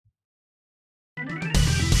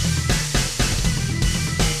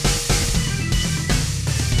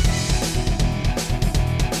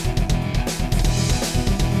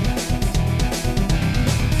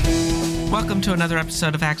welcome to another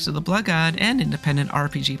episode of Axe of the Blood God, an independent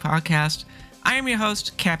RPG podcast. I am your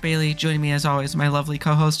host, Kat Bailey. Joining me as always, my lovely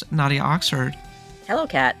co-host, Nadia Oxford. Hello,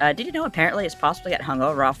 Kat. Did you know apparently it's possible to get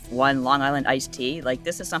hungover off one Long Island iced tea? Like,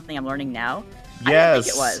 this is something I'm learning now. Yes. I didn't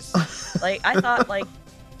think it was. I thought,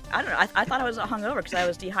 I don't know. I thought I was hungover because I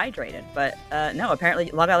was dehydrated. But no,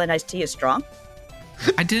 apparently Long Island iced tea is strong.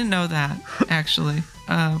 I didn't know that, actually.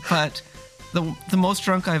 But the most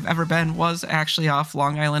drunk I've ever been was actually off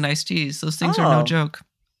Long Island iced teas. Those things are no joke.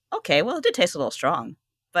 Okay, well, it did taste a little strong.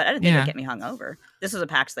 But I didn't think it'd get me hungover. This is a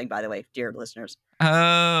PAX thing, by the way, dear listeners.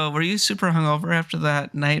 Oh, were you super hungover after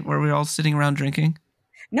that night where we were all sitting around drinking?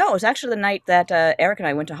 No, it was actually the night that Eric and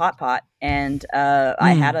I went to Hot Pot, and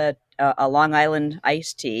I had a Long Island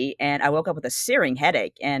iced tea, and I woke up with a searing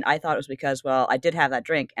headache, and I thought it was because, well, I did have that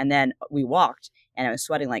drink, and then we walked, and I was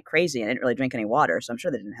sweating like crazy, and I didn't really drink any water, so I'm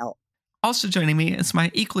sure that didn't help. Also joining me is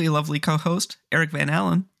my equally lovely co-host, Eric Van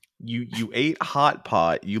Allen. You ate Hot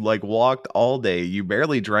Pot. You walked all day. You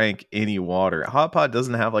barely drank any water. Hot Pot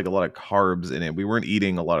doesn't have a lot of carbs in it. We weren't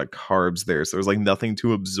eating a lot of carbs there, so there's nothing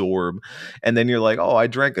to absorb. And then you're like, oh, I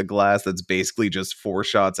drank a glass that's basically just 4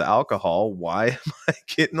 shots of alcohol. Why am I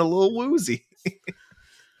getting a little woozy?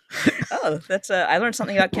 Oh, that's I learned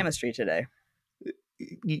something about chemistry today.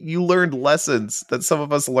 You learned lessons that some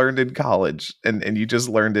of us learned in college, and you just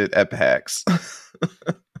learned it at PAX.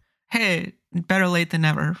 Hey, better late than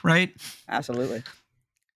never, right? Absolutely.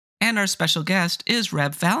 And our special guest is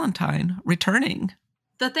Reb Valentine, returning.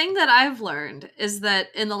 The thing that I've learned is that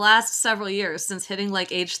in the last several years, since hitting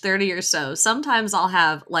age 30 or so, sometimes I'll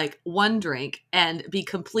have one drink and be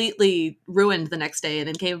completely ruined the next day and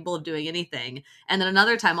incapable of doing anything. And then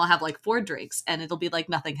another time I'll have 4 drinks and it'll be like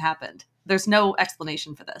nothing happened. There's no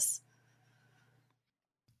explanation for this.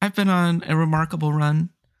 I've been on a remarkable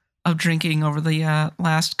run of drinking over the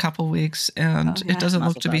last couple weeks, and it doesn't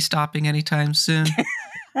look to be stopping anytime soon.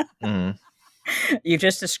 You've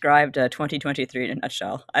just described 2023 in a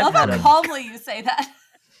nutshell. How calmly you say that.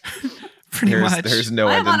 Pretty much. There's no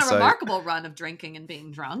end in sight. I'm on a remarkable run of drinking and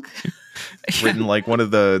being drunk. Written like one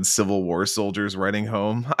of the Civil War soldiers writing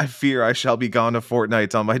home. I fear I shall be gone a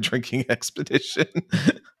fortnight on my drinking expedition.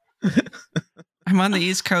 I'm on the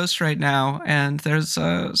East Coast right now, and there's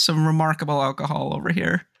some remarkable alcohol over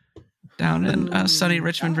here. Down in sunny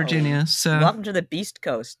Richmond, Virginia. So welcome to the Beast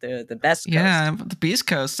Coast, the best coast. Yeah, the Beast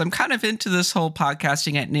Coast. I'm kind of into this whole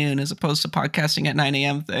podcasting at noon as opposed to podcasting at 9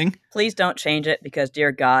 a.m. thing. Please don't change it because,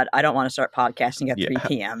 dear God, I don't want to start podcasting at 3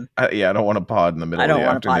 p.m. I don't want to pod in the middle of the afternoon. I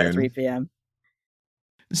don't want to pod at 3 p.m.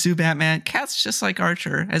 Zoo Batman. Cat's just like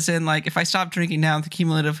Archer, as in, if I stop drinking now, the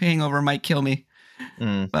cumulative hangover might kill me.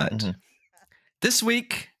 This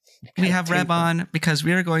week, we have Reb on because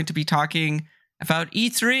we are going to be talking about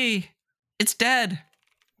E3. It's dead.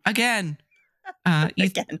 Again.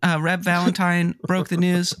 Reb Valentine broke the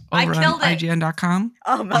news over on IGN.com.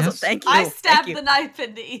 Oh, Muzzle, thank you. I stabbed the knife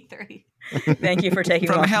into E3. Thank you for taking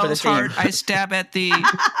From one hell's for the heart, I stab at the...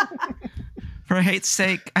 For hate's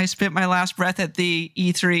sake, I spit my last breath at the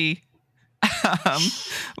E3.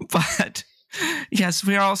 But, yes,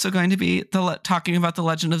 we are also going to be talking about The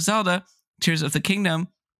Legend of Zelda, Tears of the Kingdom,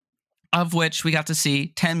 of which we got to see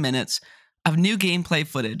 10 minutes of new gameplay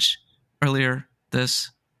footage earlier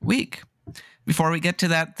this week. Before we get to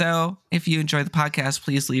that, though, if you enjoy the podcast,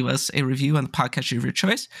 please leave us a review on the podcast of your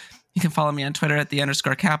choice. You can follow me on Twitter at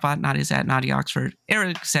 _Kaput. Nadia's at Nadia Oxford.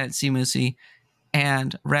 Eric's at CMoosey.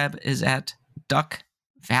 And Reb is at Duck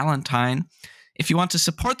Valentine. If you want to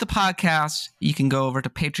support the podcast, you can go over to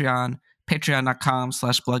Patreon,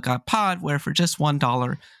 patreon.com/bloodgodpod, where for just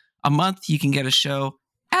 $1 a month, you can get a show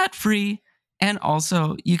ad-free. And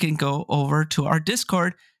also, you can go over to our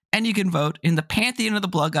Discord and you can vote in the Pantheon of the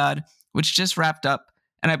Blood God, which just wrapped up.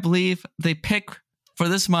 And I believe the pick for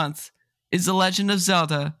this month is The Legend of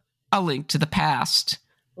Zelda, A Link to the Past.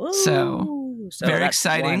 Ooh, so very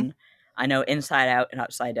exciting. One, I know Inside Out and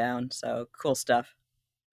Upside Down, so cool stuff.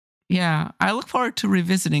 Yeah, I look forward to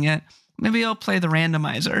revisiting it. Maybe I'll play the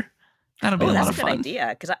randomizer. That'll be a lot of fun. That's a good idea,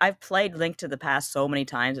 because I've played Link to the Past so many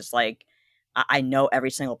times. It's I know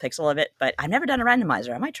every single pixel of it, but I've never done a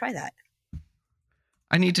randomizer. I might try that.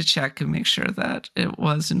 I need to check and make sure that it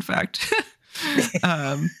was, in fact,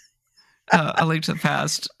 A Link to the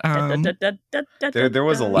Past. There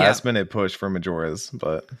was a last-minute push for Majora's,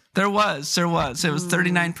 but... There was. It was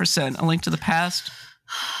 39% A Link to the Past,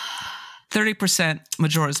 30%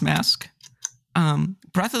 Majora's Mask.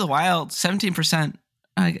 Breath of the Wild, 17%.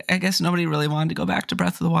 I guess nobody really wanted to go back to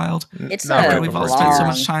Breath of the Wild. It's we've all spent so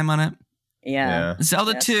much time on it. Yeah.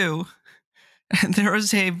 Zelda 2. There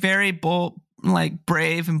was a very bold,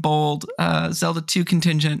 brave and bold Zelda 2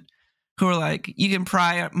 contingent who were like, you can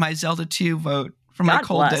pry my Zelda 2 vote from my God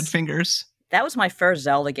cold bless. dead fingers. That was my first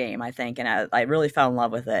Zelda game, I think, and I really fell in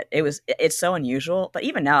love with it. It's so unusual, but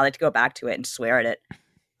even now I like to go back to it and swear at it.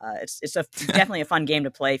 It's definitely a fun game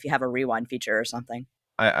to play if you have a rewind feature or something.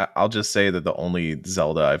 I'll just say that the only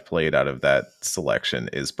Zelda I've played out of that selection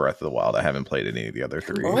is Breath of the Wild. I haven't played any of the other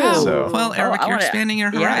three. Wow. So Well, Eric, you're expanding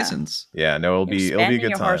your horizons. Yeah, no, it'll be a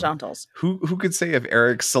good time. Horizontals. Who could say if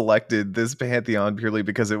Eric selected this pantheon purely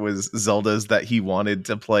because it was Zeldas that he wanted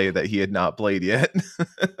to play that he had not played yet?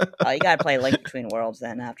 Oh, you gotta play Link Between Worlds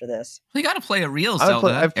then after this. Well, you got to play a real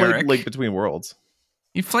Zelda. I've played Eric. Link Between Worlds.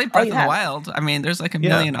 You've played Breath of the Wild. I mean, there's like a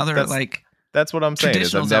million other like. That's what I'm saying.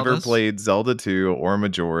 Is I've never Zeldas. played Zelda 2 or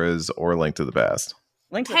Majora's or Link to the Past.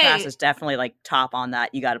 Link to the Past is definitely like top on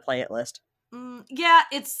that. You got to play it list. Yeah,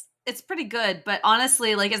 it's pretty good, but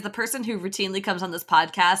honestly, like as the person who routinely comes on this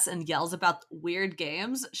podcast and yells about weird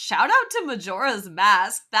games, shout out to Majora's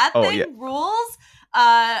Mask. That thing rules.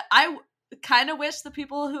 I kind of wish the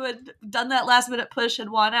people who had done that last minute push had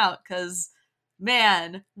won out, because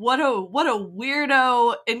man, what a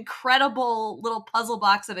weirdo, incredible little puzzle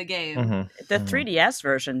box of a game. Mm-hmm. The 3DS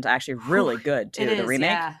version's actually really good too. The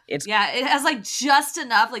remake, it has like just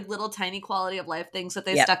enough like little tiny quality of life things that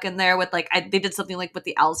they stuck in there with like they did something like with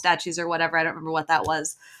the owl statues or whatever. I don't remember what that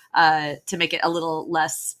was, to make it a little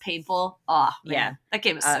less painful. Oh man, that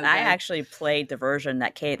game is so good. I actually played the version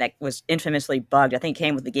that was infamously bugged. I think it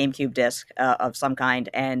came with the GameCube disc of some kind,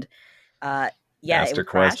 and Master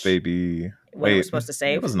Quest, baby. What it was supposed to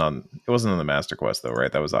save. It wasn't on the Master Quest though,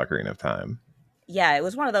 right? That was Ocarina of Time. Yeah, it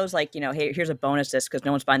was one of those like, hey, here's a bonus disc because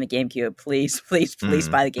no one's buying the GameCube. Please buy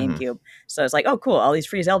the GameCube. So it's like, oh, cool, all these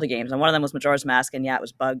free Zelda games, and one of them was Majora's Mask, and it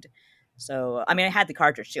was bugged. So I mean, I had the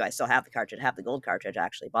cartridge too. I still have the cartridge. I have the gold cartridge. I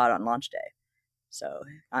actually bought it on launch day. So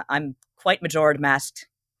I'm quite Majora's Masked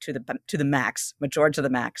to the max. Majora's to the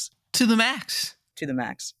max. To the max. To the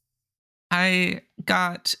max. I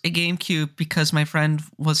got a GameCube because my friend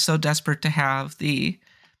was so desperate to have the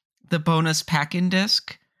bonus pack-in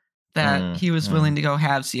disc that he was willing to go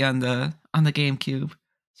halvesy on the GameCube.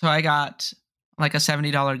 So I got like a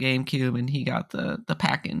 $70 GameCube, and he got the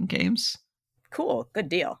pack-in games. Cool, good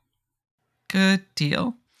deal. Good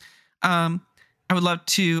deal. I would love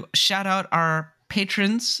to shout out our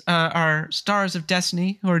patrons, our Stars of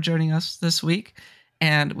Destiny, who are joining us this week.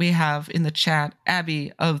 And we have in the chat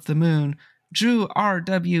Abby of the Moon, Drew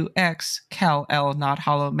RWX, Cal L Not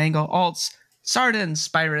Hollow, Mango Alts, Sardin,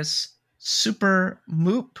 Spyrus, Super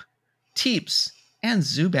Moop, Teeps, and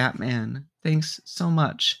Zubatman. Thanks so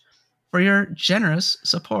much for your generous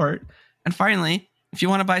support. And finally, if you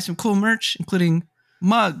want to buy some cool merch, including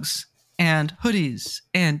mugs and hoodies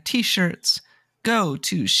and t-shirts, go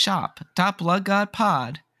to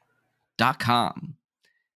shop.bloodgodpod.com.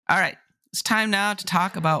 All right. It's time now to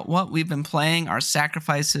talk about what we've been playing, our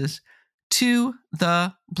sacrifices to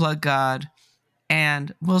the Blood God.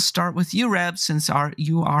 And we'll start with you, Reb, since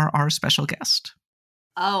you are our special guest.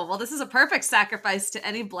 Oh, well, this is a perfect sacrifice to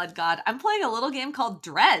any Blood God. I'm playing a little game called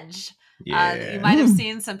Dredge. That you might have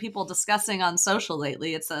seen some people discussing on social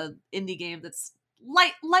lately. It's an indie game that's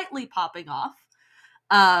lightly popping off.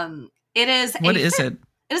 It is What is it?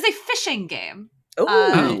 It is a fishing game. Is it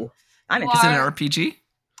an RPG?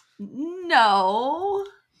 No.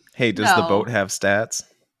 Hey, does the boat have stats?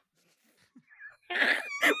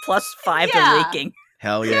 +5 to leaking.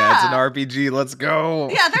 Hell yeah, it's an RPG. Let's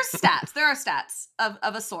go. Yeah, there's stats. There are stats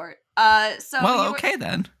of a sort. Okay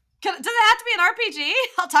then. Does it have to be an RPG?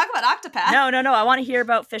 I'll talk about Octopath. No. I want to hear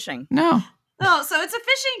about fishing. No, so it's a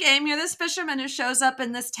fishing game. You're this fisherman who shows up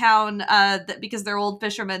in this town because they're old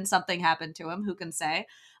fishermen. Something happened to him. Who can say?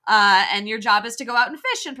 And your job is to go out and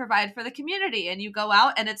fish and provide for the community. And you go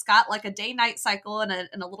out, and it's got like a day-night cycle and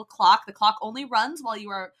a little clock. The clock only runs while you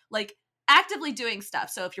are like actively doing stuff.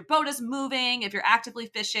 So if your boat is moving, if you're actively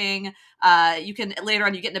fishing, you can later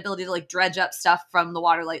on you get an ability to like dredge up stuff from the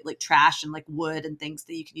water, like trash and like wood and things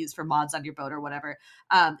that you can use for mods on your boat or whatever.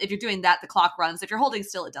 If you're doing that, the clock runs. If you're holding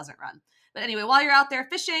still, it doesn't run. But anyway, while you're out there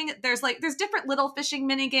fishing, there's different little fishing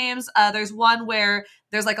mini games. There's one where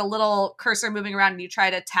there's like a little cursor moving around and you try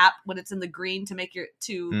to tap when it's in the green to make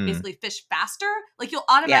basically fish faster. Like you'll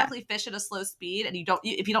automatically fish at a slow speed, and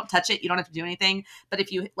if you don't touch it, you don't have to do anything. But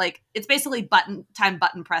if you it's basically button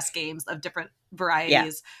press games of different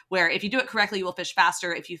varieties where if you do it correctly, you will fish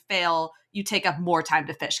faster. If you fail, you take up more time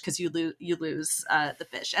to fish because you lose the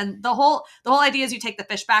fish. And the whole idea is you take the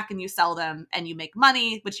fish back and you sell them and you make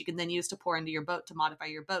money, which you can then use to pour into your boat to modify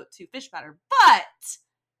your boat to fish better. But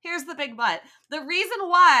here's the big but. The reason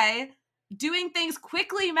why doing things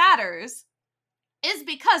quickly matters is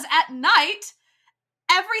because at night,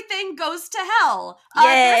 everything goes to hell. Yay!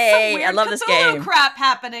 There's some weird I love this Cthulhu game. crap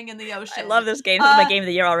happening in the ocean. I love this game. This is my game of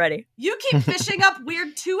the year already. You keep fishing up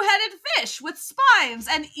weird two-headed fish with spines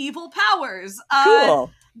and evil powers.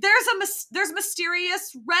 Cool. There's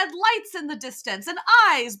mysterious red lights in the distance and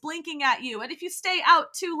eyes blinking at you. And if you stay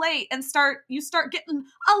out too late and you start getting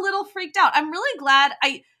a little freaked out. I'm really glad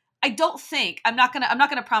I don't think I'm not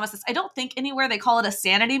gonna promise this. I don't think anywhere they call it a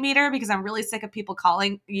sanity meter because I'm really sick of people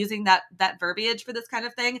using that verbiage for this kind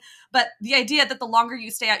of thing. But the idea that the longer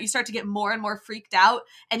you stay out, you start to get more and more freaked out,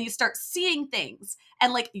 and you start seeing things,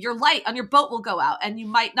 and like your light on your boat will go out, and you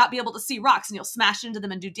might not be able to see rocks, and you'll smash into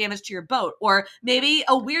them and do damage to your boat, or maybe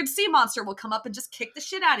a weird sea monster will come up and just kick the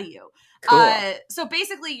shit out of you. Cool. So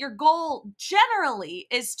basically, your goal generally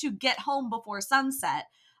is to get home before sunset.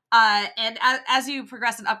 And as you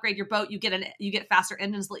progress and upgrade your boat, you get faster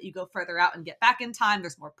engines that let you go further out and get back in time.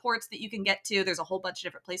 There's more ports that you can get to. There's a whole bunch of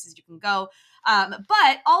different places you can go.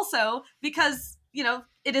 But also because,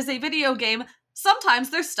 it is a video game, sometimes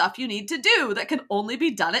there's stuff you need to do that can only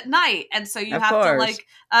be done at night. And so you have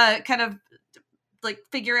to kind of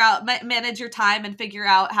figure out, manage your time and figure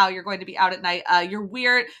out how you're going to be out at night.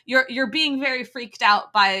 You're being very freaked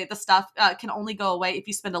out by the stuff can only go away if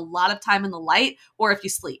you spend a lot of time in the light or if you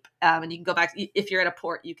sleep. And you can go back, if you're at a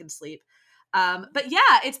port, you can sleep. But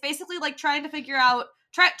yeah, it's basically like trying to figure out,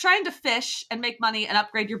 trying to fish and make money and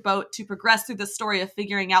upgrade your boat to progress through the story of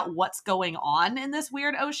figuring out what's going on in this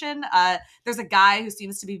weird ocean. There's a guy who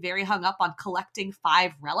seems to be very hung up on collecting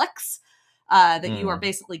 5 relics. That you are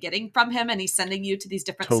basically getting from him, and he's sending you to these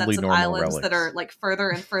different sets of islands that are like further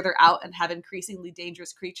and further out and have increasingly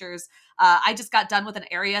dangerous creatures. I just got done with an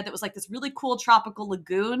area that was like this really cool tropical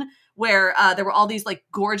lagoon where there were all these like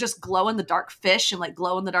gorgeous glow in the dark fish and like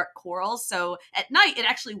glow in the dark corals. So at night it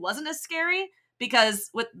actually wasn't as scary because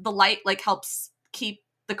with the light like helps keep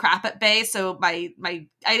the crap at bay. So I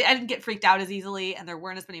didn't get freaked out as easily, and there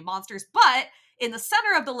weren't as many monsters, but in the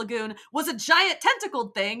center of the lagoon was a giant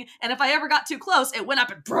tentacled thing, and if I ever got too close, it went up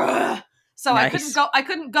and bruh. So nice. I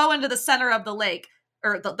couldn't go into the center of the lake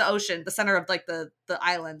or the ocean, the center of like the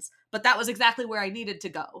islands. But that was exactly where I needed to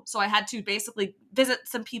go. So I had to basically visit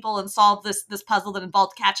some people and solve this puzzle that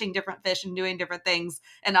involved catching different fish and doing different things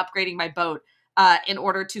and upgrading my boat in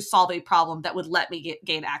order to solve a problem that would let me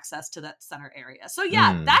gain access to that center area. So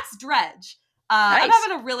yeah, that's Dredge. Nice. I'm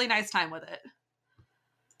having a really nice time with it.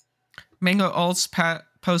 Mango Alts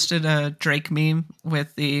posted a Drake meme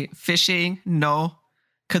with the fishing, no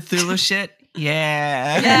Cthulhu shit.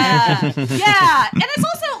 Yeah. Yeah. And it's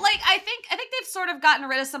also like I think they've sort of gotten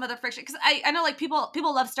rid of some of the friction because I know like people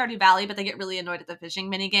love Stardew Valley, but they get really annoyed at the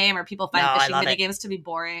fishing minigame, or people find fishing minigames to be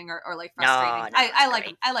boring or like frustrating. I like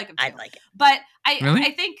them. I like them too. I like it. But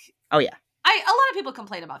I think a lot of people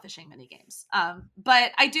complain about fishing minigames.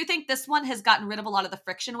 But I do think this one has gotten rid of a lot of the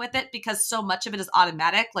friction with it because so much of it is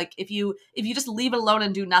automatic. Like if you just leave it alone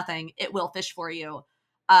and do nothing, it will fish for you.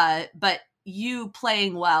 But you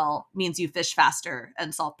playing well means you fish faster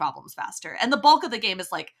and solve problems faster. And the bulk of the game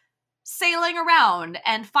is like sailing around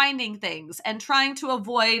and finding things and trying to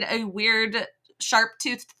avoid a weird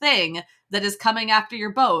sharp-toothed thing that is coming after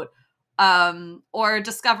your boat. Or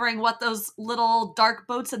discovering what those little dark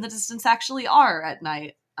boats in the distance actually are at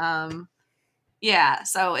night. Yeah,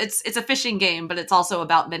 so it's a fishing game, but it's also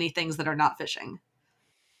about many things that are not fishing.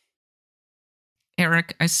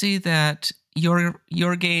 Eric, I see that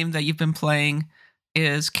your game that you've been playing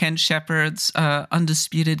is Ken Shepard's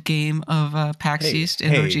undisputed game of PAX East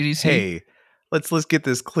in GDC. Hey, let's get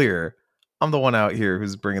this clear. I'm the one out here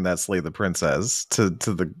who's bringing that Slay the Princess to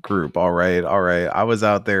the group. All right. I was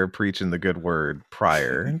out there preaching the good word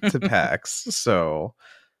prior to PAX, so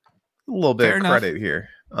a little bit of credit here.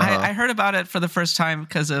 I heard about it for the first time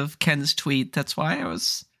because of Ken's tweet. That's why I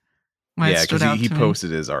was. Yeah, because he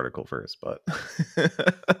posted his article first, but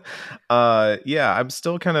I'm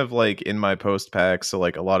still kind of like in my post pack, so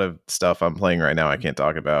like a lot of stuff I'm playing right now I can't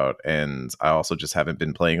talk about, and I also just haven't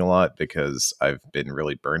been playing a lot because I've been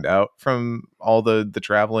really burned out from all the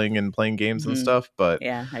traveling and playing games and stuff. But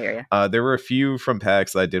yeah, I hear you. There were a few from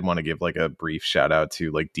PAX that I did want to give like a brief shout out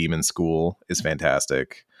to. Like Demon School is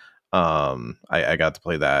fantastic. I got to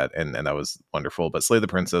play that and that was wonderful, but Slay the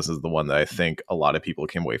Princess is the one that I think a lot of people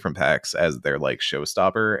came away from PAX as their like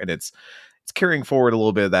showstopper, and it's carrying forward a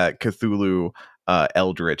little bit of that Cthulhu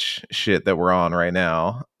Eldritch shit that we're on right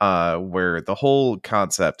now, where the whole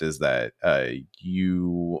concept is that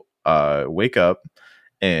you wake up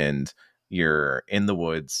and you're in the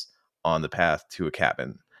woods on the path to a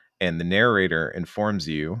cabin. And the narrator informs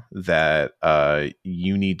you that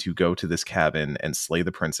you need to go to this cabin and slay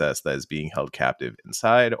the princess that is being held captive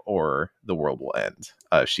inside, or the world will end.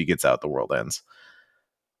 She gets out, the world ends.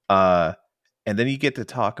 Uh, and then you get to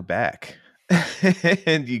talk back.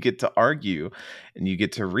 And you get to argue and you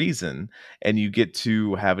get to reason and you get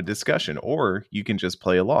to have a discussion, or you can just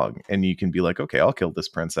play along and you can be like, okay, I'll kill this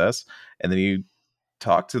princess. And then you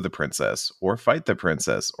talk to the princess or fight the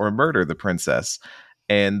princess or murder the princess.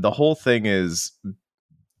 And the whole thing is,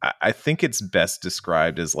 I think it's best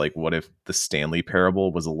described as like, what if the Stanley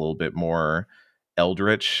Parable was a little bit more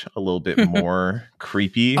eldritch, a little bit more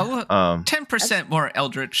creepy? 10% more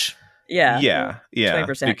eldritch. Yeah,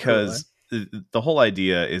 20% because the whole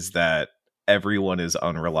idea is that everyone is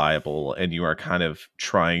unreliable and you are kind of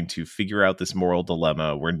trying to figure out this moral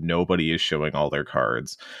dilemma where nobody is showing all their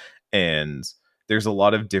cards. And there's a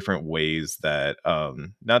lot of different ways that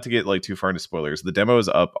not to get like too far into spoilers, the demo is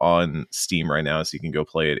up on Steam right now, so you can go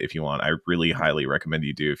play it if you want. I really highly recommend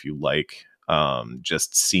you do if you like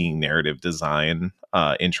just seeing narrative design,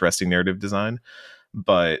 interesting narrative design.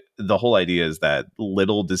 But the whole idea is that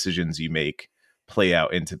little decisions you make play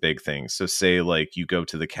out into big things. So say like you go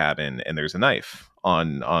to the cabin and there's a knife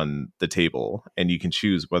on the table and you can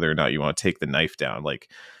choose whether or not you want to take the knife down. Like,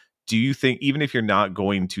 do you think, even if you're not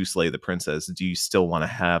going to slay the princess, do you still want to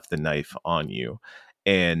have the knife on you?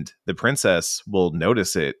 And the princess will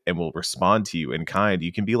notice it and will respond to you in kind.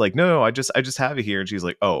 You can be like, no, I just have it here. And she's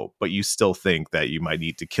like, oh, but you still think that you might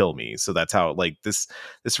need to kill me. So that's how, like, this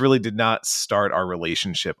really did not start our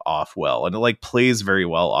relationship off well. And it like plays very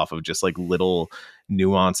well off of just like little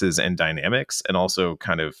nuances and dynamics, and also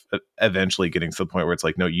kind of eventually getting to the point where it's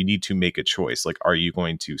like, no, you need to make a choice. Like, are you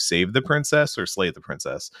going to save the princess or slay the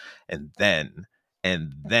princess? And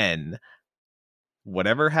then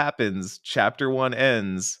whatever happens, chapter 1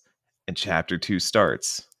 ends and chapter 2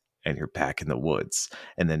 starts, and you're back in the woods.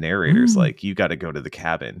 And the narrator's like, you got to go to the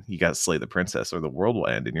cabin. You got to slay the princess or the world will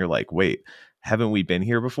end. And you're like, wait, haven't we been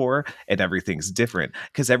here before? And everything's different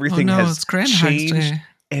because everything has changed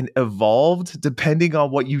and evolved depending on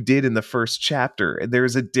what you did in the first chapter. And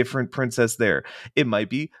there's a different princess there. It might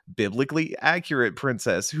be biblically accurate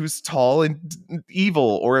princess who's tall and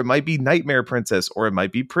evil, or it might be nightmare princess, or it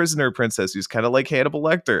might be prisoner princess who's kind of like Hannibal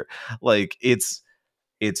Lecter. Like, it's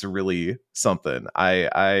really something.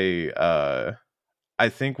 I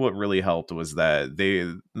think what really helped was that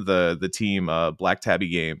the team, Black Tabby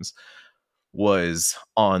Games, was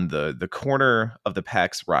on the corner of the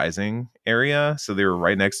PAX Rising area, so they were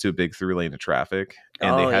right next to a big through lane of traffic.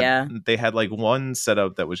 And they had like one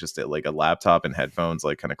setup that was just like a laptop and headphones,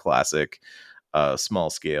 like kind of classic small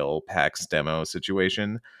scale PAX demo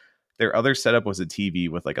situation. Their other setup was a TV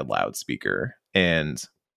with like a loudspeaker, and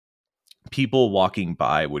people walking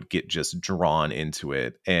by would get just drawn into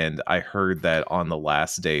it. And I heard that on the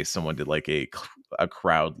last day someone did like a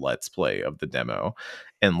crowd let's play of the demo,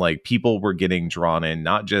 and like people were getting drawn in,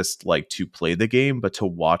 not just like to play the game, but to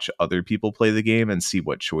watch other people play the game and see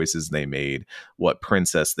what choices they made, what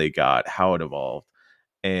princess they got, how it evolved.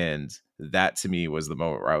 And that to me was the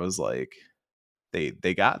moment where I was like,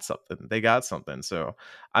 they got something. They got something. So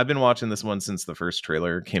I've been watching this one since the first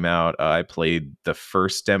trailer came out. I played the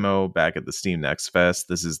first demo back at the Steam Next Fest.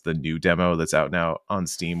 This is the new demo that's out now on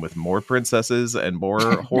Steam with more princesses and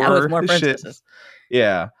more horror more princesses. Shit.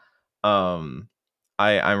 Yeah. I'm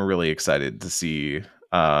really excited to see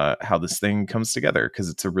how this thing comes together, because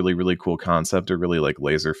it's a really, really cool concept, a really like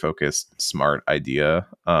laser focused, smart idea.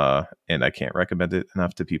 And I can't recommend it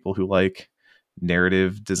enough to people who like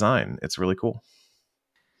narrative design. It's really cool.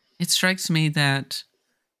 It strikes me that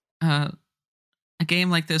a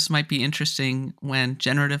game like this might be interesting when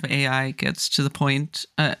generative AI gets to the point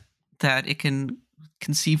that it can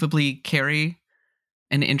conceivably carry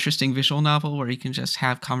an interesting visual novel where you can just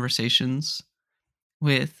have conversations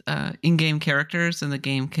with in-game characters and the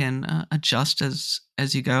game can adjust as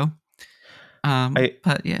you go.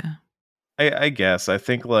 But yeah. I guess. I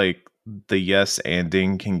think like the yes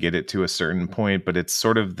anding can get it to a certain point, but it's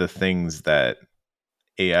sort of the things that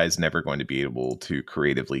AI is never going to be able to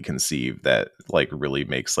creatively conceive that like really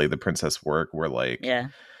make Slay the Princess work, where like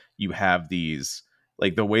you have these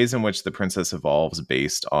like the ways in which the princess evolves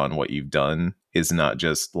based on what you've done is not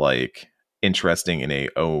just like interesting in a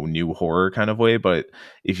new horror kind of way, but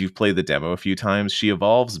if you've played the demo a few times, she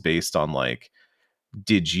evolves based on like,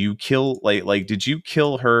 did you kill like did you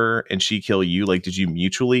kill her and she kill you? Like, did you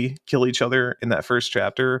mutually kill each other in that first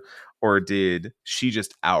chapter, or did she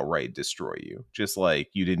just outright destroy you? Just like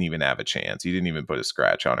you didn't even have a chance, you didn't even put a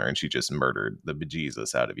scratch on her, and she just murdered the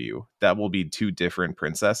bejesus out of you. That will be two different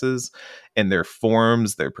princesses, and their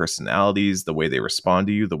forms, their personalities, the way they respond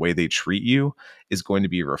to you, the way they treat you is going to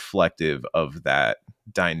be reflective of that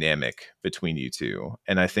dynamic between you two.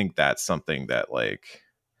 And I think that's something that like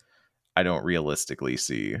I don't realistically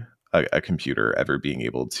see a computer ever being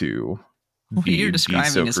able to What you're be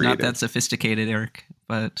describing so is not creative. that sophisticated, Eric.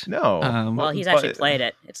 But No. Well, he's actually played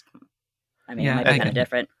it. It Yeah, might be I kind get of it.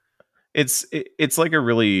 different. It's like a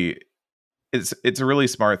really it's a really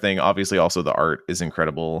smart thing. Obviously, also the art is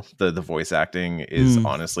incredible. The voice acting is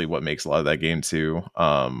honestly what makes a lot of that game too.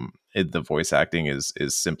 The voice acting is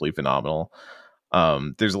simply phenomenal.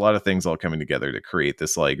 There's a lot of things all coming together to create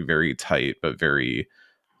this like very tight but very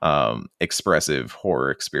expressive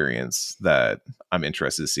horror experience that I'm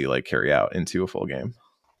interested to see like carry out into a full game.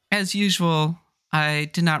 as usual, I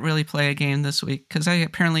did not really play a game this week because I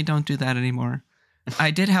apparently don't do that anymore.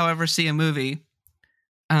 I did, however, see a movie.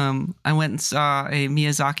 I went and saw a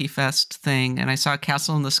Miyazaki Fest thing, and I saw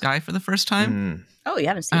Castle in the Sky for the first time. Oh, you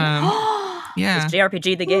haven't seen it? Yeah. It's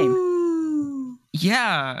JRPG the game. Ooh.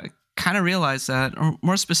 Yeah, kind of realized that. Or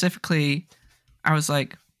more specifically, I was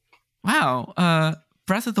like, wow,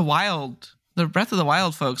 Breath of the Wild. The Breath of the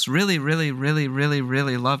Wild folks really, really, really, really,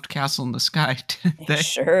 really loved Castle in the Sky, didn't They they?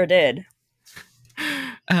 sure did.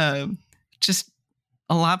 Just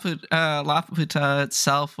Laputa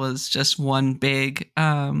itself was just one big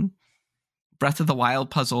Breath of the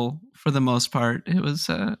Wild puzzle for the most part. It was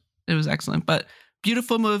excellent, but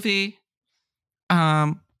beautiful movie.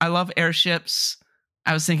 I love airships.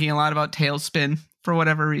 I was thinking a lot about Tailspin for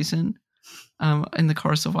whatever reason in the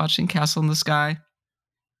course of watching Castle in the Sky.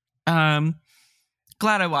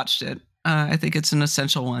 Glad I watched it. I think it's an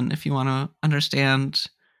essential one if you want to understand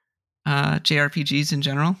JRPGs in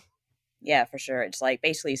general. Yeah, for sure. It's like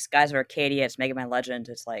basically Skies of Arcadia, it's Mega Man Legend.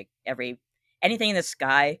 It's like anything in the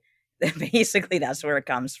sky, basically that's where it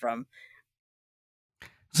comes from.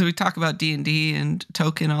 So we talk about D&D and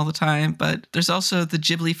Token all the time, but there's also the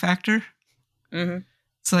Ghibli factor. Mm-hmm.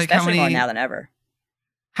 It's like Especially more now than ever.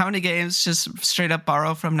 How many games just straight up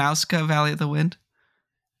borrow from Nausicaa, Valley of the Wind?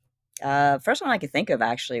 First one I could think of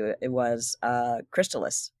actually it was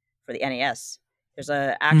Crystalis for the NES. There's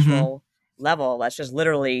a actual level that's just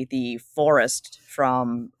literally the forest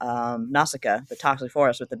from Nausicaa, the toxic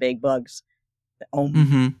forest with the big bugs.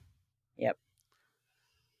 Yep.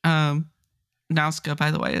 Nausicaa,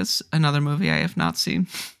 by the way, is another movie I have not seen.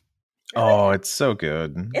 Really? Oh, it's so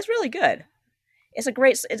good. It's really good. It's a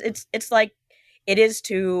great. It's like it is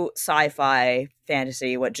to sci-fi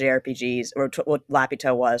fantasy what JRPGs or what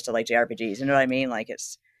Laputa was to like JRPGs. You know what I mean? Like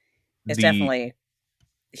it's definitely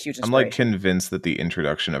a huge inspiration. I'm like convinced that the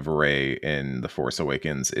introduction of Rey in The Force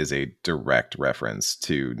Awakens is a direct reference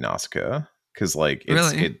to Nausicaa because like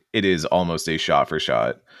it is almost a shot for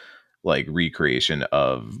shot like recreation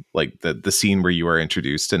of like the scene where you are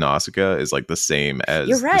introduced to Nausicaa is like the same as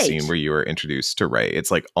the scene where you are introduced to Rey. It's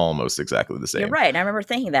like almost exactly the same. You're right. And I remember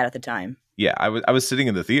thinking that at the time. Yeah, I was sitting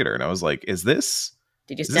in the theater and I was like, "Is this?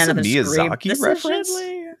 Did you stand up and Miyazaki scream, reference?"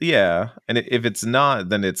 Yeah, and if it's not,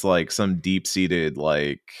 then it's like some deep seated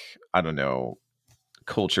like I don't know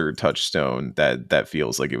culture touchstone that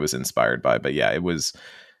feels like it was inspired by. But yeah, it was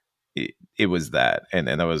that, and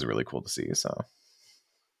that was really cool to see. So.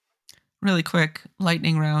 Really quick,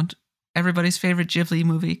 lightning round. Everybody's favorite Ghibli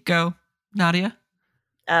movie. Go, Nadia.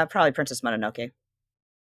 Probably Princess Mononoke.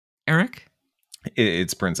 Eric.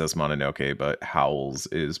 It's Princess Mononoke, but Howl's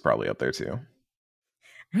is probably up there too.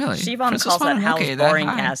 Really? Siobhan calls that Howl's boring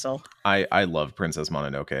castle. I love Princess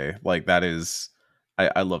Mononoke. Like that is,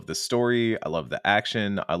 I love the story. I love the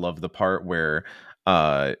action. I love the part where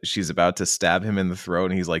she's about to stab him in the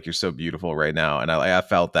throat and he's like, "You're so beautiful right now." And I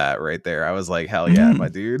felt that right there. I was like, hell yeah, my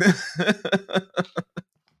dude.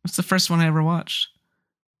 It's the first one I ever watched.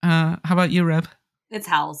 How about you, Reb? It's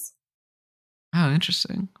Howl's. Oh,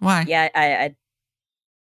 interesting. Why? Yeah,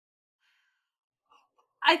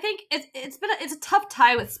 I think it's a tough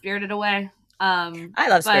tie with Spirited Away. I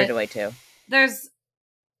love Spirited Away too.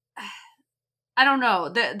 I don't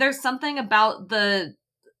know. There's something about the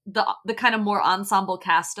kind of more ensemble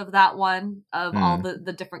cast of that one, of all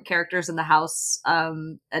the different characters in the house,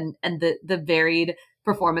 and the varied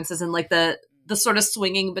performances and like the sort of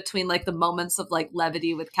swinging between like the moments of like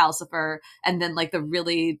levity with Calcifer and then like the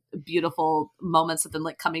really beautiful moments of them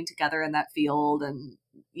like coming together in that field. And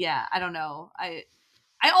yeah, I don't know. I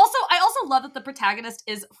also love that the protagonist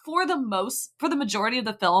is for the majority of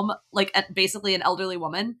the film like basically an elderly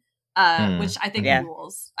woman, which I think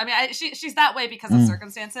rules. I mean, she's that way because of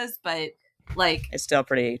circumstances, but like it's still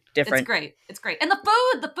pretty different. It's great, and the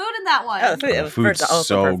food in that one. Oh, the food's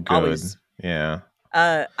so good. Always. Yeah.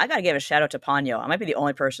 I gotta give a shout out to Ponyo. I might be the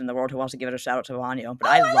only person in the world who wants to give it a shout out to Ponyo, but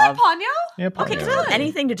I love Ponyo. Yeah, Ponyo. Okay, because I love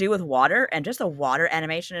anything to do with water and just the water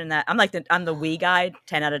animation in that. I'm the Wii guy,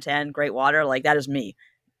 10 out of 10, great water. Like that is me.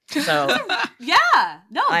 So yeah,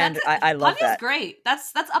 no, I love Ponyo's that. great.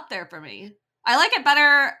 That's up there for me. I like it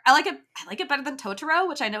better. I like it better than Totoro,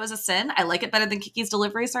 which I know is a sin. I like it better than Kiki's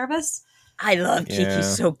Delivery Service. I love Kiki. Yeah.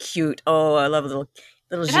 So cute. Oh, I love little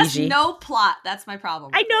It Gigi. has no plot. That's my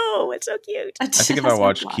problem. I know. It's so cute. I think if I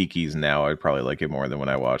watched Kiki's now, I'd probably like it more than when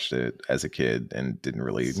I watched it as a kid and didn't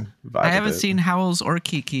really vibe I haven't with it. seen Howl's or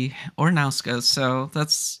Kiki or Nausica's, so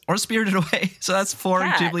or Spirited Away. So that's 4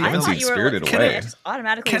 Ghibli I haven't films. seen Spirited Away. Just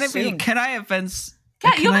automatically Can it be? assumed. Can I have been?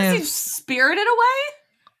 Kat, you can I haven't have- seen Spirited Away?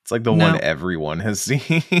 It's like the No. one everyone has seen.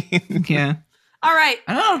 Yeah. All right.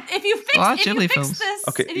 I don't know. If you A lot of fix Ghibli films. this,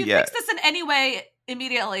 Okay, if you yeah. fix this in any way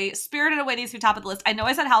immediately, Spirited Away needs to be top of the list. I know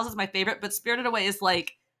I said House is my favorite, but Spirited Away is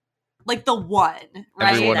like the one,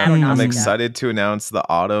 right? Everyone, That or I'm Nausicaa. excited to announce the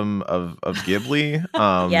autumn of Ghibli.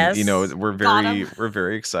 Yes. You know, we're Gotham.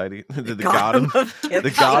 very excited. the Gotham Gotham, of Ghibli. the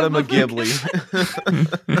Gotham of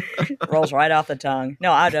Ghibli. Rolls right off the tongue.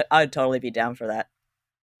 No, I'd totally be down for that.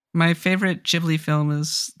 My favorite Ghibli film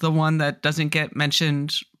is the one that doesn't get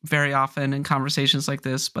mentioned very often in conversations like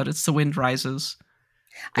this, but it's The Wind Rises.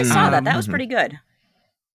 I saw that. Um, That was pretty good.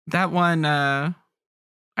 That one, I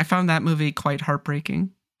found that movie quite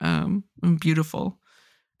heartbreaking, and beautiful.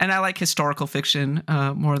 And I like historical fiction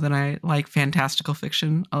more than I like fantastical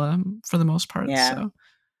fiction for the most part. Yeah. So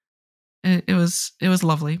it was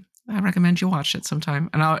lovely. I recommend you watch it sometime.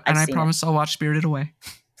 And I seen promise I'll watch Spirited Away.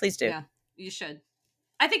 Please do. Yeah, you should.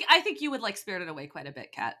 I think you would like Spirited Away quite a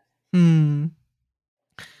bit, Kat.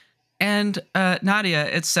 And Nadia,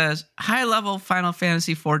 it says high level Final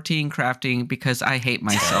Fantasy 14 crafting because I hate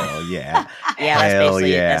myself. Oh yeah. Yeah, that's Hell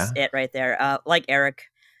basically yeah. that's it right there. Like Eric,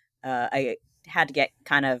 I had to get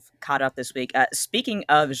kind of caught up this week. Speaking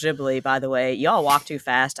of Ghibli, by the way, y'all walk too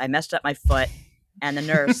fast. I messed up my foot, and the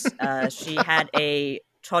nurse, she had a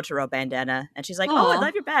Totoro bandana, and she's like, "Oh, I Aw.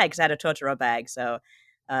 love your bag," 'cause I had a Totoro bag. So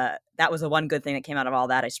that was the one good thing that came out of all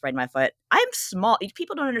that. I sprained my foot. I'm small.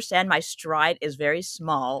 People don't understand. My stride is very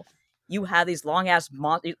small. You have these long ass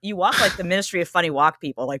you walk like the Ministry of Funny Walk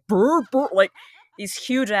people, like brr, brr, like these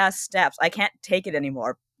huge ass steps. I can't take it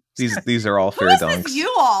anymore. These are all Who fair is dunks. this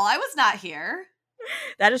you all? I was not here.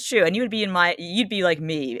 That is true, and you'd be like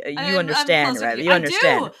me. You I'm understand, closer right? to You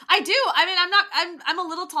understand. I do. I mean, I'm a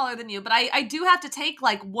little taller than you, but I do have to take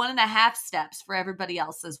like 1.5 steps for everybody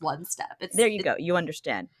else's 1 step. There you go. You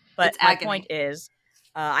understand. But it's my agony. point is,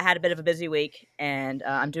 I had a bit of a busy week, and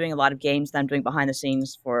I'm doing a lot of games that I'm doing behind the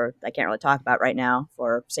scenes for I can't really talk about right now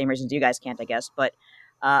for same reasons you guys can't, I guess. But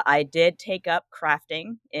I did take up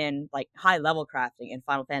crafting in like high level crafting in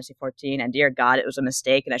Final Fantasy 14, and dear God, it was a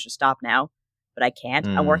mistake, and I should stop now. But I can't.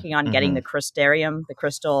 I'm working on getting the Crystarium, the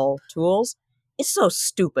crystal tools. It's so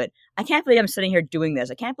stupid. I can't believe I'm sitting here doing this.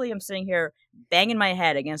 I can't believe I'm sitting here banging my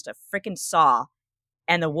head against a freaking saw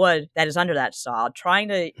and the wood that is under that saw, trying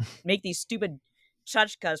to make these stupid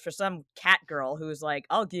tchotchkes for some cat girl who's like,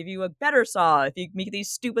 I'll give you a better saw if you make these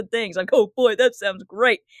stupid things. I'm like, oh boy, that sounds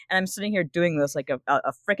great. And I'm sitting here doing this like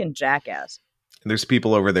a freaking jackass. And there's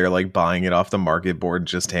people over there like buying it off the market board,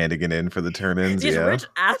 just handing it in for the turn-ins. These Yeah. rich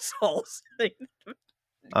assholes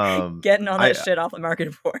getting all that shit off the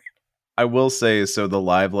market board. I will say, so the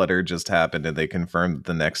live letter just happened, and they confirmed that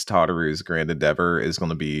the next Tataru's Grand Endeavor is going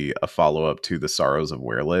to be a follow-up to the Sorrows of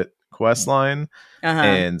Werelit quest line.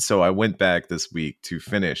 And so I went back this week to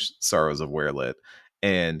finish Sorrows of Werelit,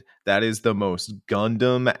 and that is the most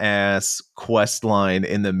Gundam-ass quest line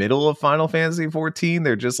in the middle of Final Fantasy XIV.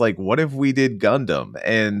 They're just like, what if we did Gundam?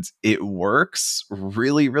 And it works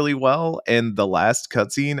really, really well. And the last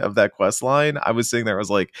cutscene of that quest line, I was sitting there, I was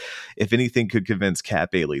like, if anything could convince Kat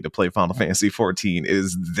Bailey to play Final Fantasy XIV, it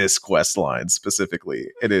is this quest line specifically.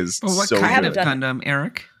 It is Well, what so kind of good. Gundam,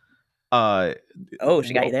 Eric? Oh,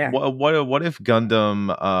 she got you there. What if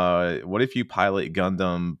Gundam? What if you pilot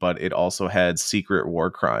Gundam, but it also had secret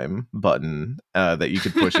war crime button that you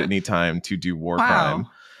could push at any time to do war crime,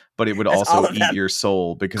 but it would That's all also of eat them. your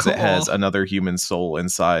soul because Cool. it has another human soul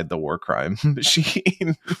inside the war crime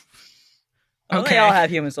machine. Oh, they all have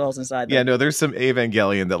human souls inside them. Yeah, no, there's some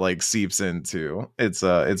Evangelion that like seeps into. It's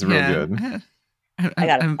real good. I'm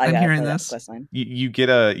hearing play that this. quest line. You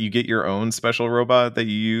get your own special robot that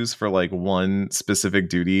you use for like one specific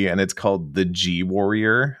duty, and it's called the G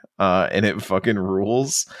Warrior, and it fucking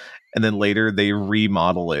rules. And then later they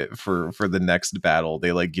remodel it for the next battle.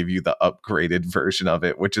 They like give you the upgraded version of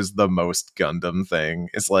it, which is the most Gundam thing.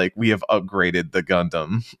 It's like, we have upgraded the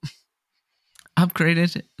Gundam.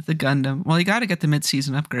 Upgraded the Gundam. Well, you got to get the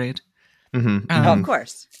mid-season upgrade. Oh, of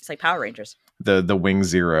course. It's like Power Rangers. The Wing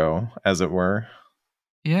Zero, as it were.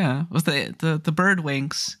 Yeah, with the bird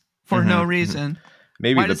wings for no reason.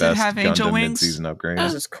 Maybe Why the does it best have angel Gundam wings? mid-season upgrade.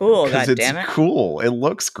 This is cool, Because God it's damn it. cool. It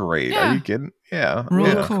looks great. Yeah. Are you kidding? Yeah.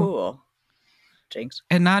 Really yeah. cool. Jinx.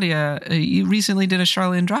 And Nadia, you recently did a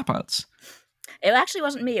Charlene Dropouts. It actually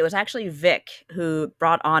wasn't me. It was actually Vic who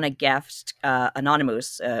brought on a guest,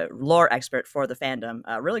 Anonymous, lore expert for the fandom.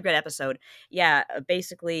 A really great episode. Yeah,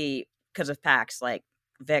 basically because of PAX, like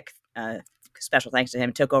Vic, special thanks to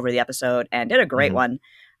him, took over the episode and did a great one.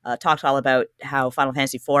 Talked all about how Final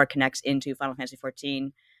Fantasy IV connects into Final Fantasy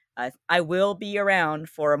XIV. I will be around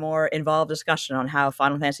for a more involved discussion on how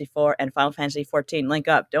Final Fantasy IV and Final Fantasy XIV link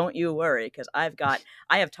up. Don't you worry, because I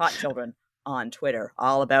have taught children on Twitter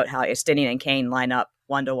all about how Estinian and Kane line up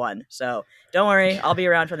 1-to-1. So don't worry, I'll be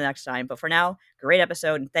around for the next time. But for now, great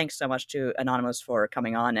episode, and thanks so much to Anonymous for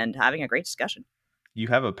coming on and having a great discussion. You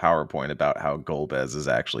have a PowerPoint about how Golbez is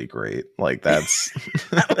actually great. Like that's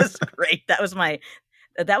That was great. That was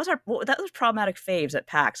problematic faves at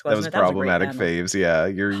PAX, wasn't it? That was problematic faves. Yeah,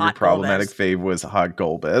 your problematic fave was Hot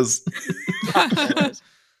Golbez.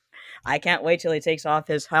 I can't wait till he takes off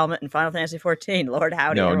his helmet in Final Fantasy XIV. Lord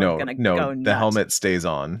howdy, no, go nuts. The helmet stays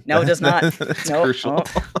on. No, it does not. That's crucial.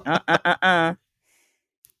 Well,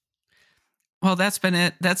 that's been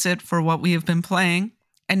it. That's it for what we have been playing.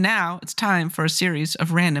 And now it's time for a series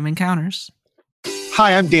of random encounters.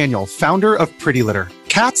 Hi, I'm Daniel, founder of Pretty Litter.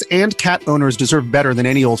 Cats and cat owners deserve better than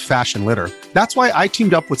any old-fashioned litter. That's why I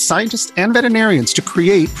teamed up with scientists and veterinarians to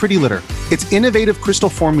create Pretty Litter. Its innovative crystal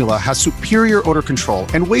formula has superior odor control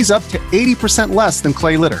and weighs up to 80% less than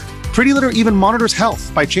clay litter. Pretty Litter even monitors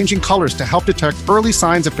health by changing colors to help detect early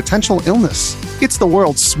signs of potential illness. It's the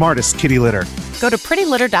world's smartest kitty litter. Go to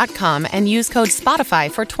prettylitter.com and use code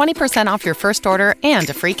SPOTIFY for 20% off your first order and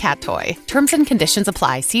a free cat toy. Terms and conditions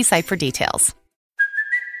apply. See site for details.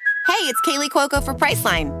 Hey, it's Kaylee Cuoco for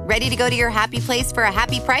Priceline. Ready to go to your happy place for a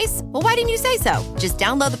happy price? Well, why didn't you say so? Just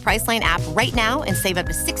download the Priceline app right now and save up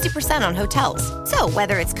to 60% on hotels. So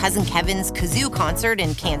whether it's Cousin Kevin's Kazoo Concert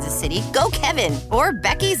in Kansas City, go Kevin, or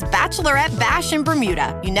Becky's Bachelorette Bash in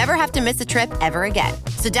Bermuda, you never have to miss a trip ever again.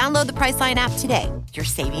 So download the Priceline app today. Your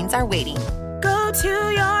savings are waiting. Go to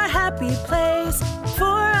your happy place for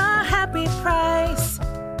a happy price.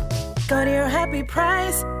 Go to your happy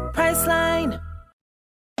price, Priceline.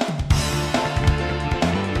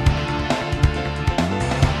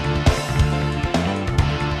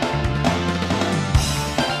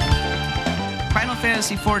 Final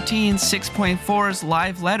Fantasy XIV 6.4's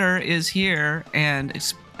live letter is here, and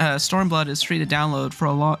Stormblood is free to download for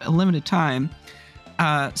a limited time.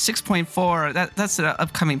 6.4, that's an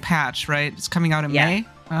upcoming patch, right? It's coming out in May.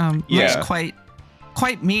 It's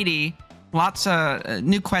quite meaty. Lots of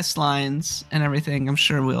new quest lines and everything. I'm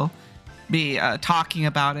sure we'll be talking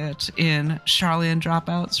about it in Charlene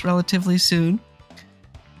Dropouts relatively soon.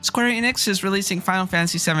 Square Enix is releasing Final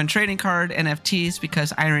Fantasy VII trading card NFTs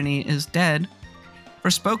because irony is dead.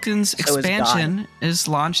 Forspoken's expansion is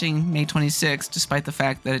launching May 26th, despite the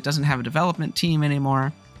fact that it doesn't have a development team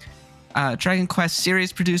anymore. Dragon Quest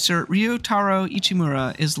series producer Ryutaro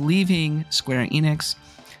Ichimura is leaving Square Enix.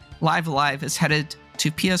 Live Alive is headed to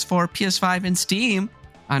PS4, PS5, and Steam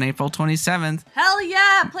on April 27th. Hell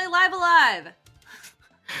yeah! Play Live Alive!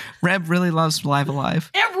 Reb really loves Live Alive.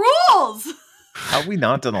 It rules! Have we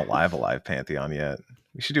not done a Live Alive Pantheon yet?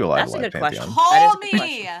 We should do a Live Alive Pantheon. Call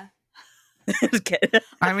me!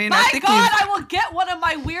 I mean, I will get one of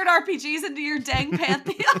my weird RPGs into your dang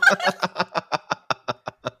Pantheon.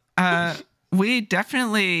 We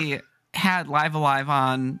definitely had Live Alive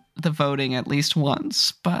on the voting at least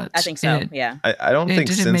once, but I think so. I don't think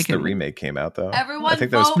since the remake came out though. Everyone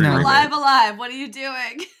vote for Live Alive. What are you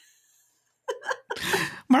doing?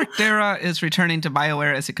 Mark Dara is returning to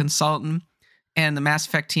BioWare as a consultant, and the Mass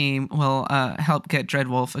Effect team will help get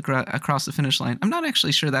Dreadwolf across the finish line. I'm not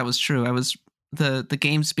actually sure that was true. I was the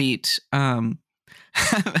Games Beat. I'm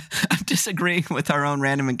disagreeing with our own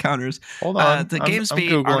random encounters. Hold on. The Games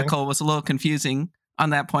Beat article was a little confusing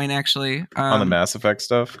on that point, actually. On the Mass Effect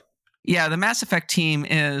stuff? Yeah, the Mass Effect team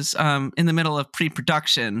is in the middle of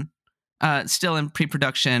pre-production, still in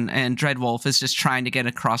pre-production, and Dreadwolf is just trying to get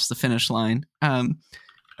across the finish line.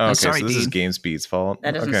 Okay, sorry, so this Dean. is Games Beat's fault.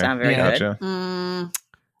 That doesn't sound very good.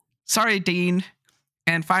 Sorry, Dean.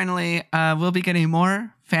 And finally, we'll be getting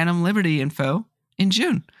more Phantom Liberty info in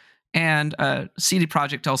June. And CD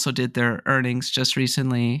Projekt also did their earnings just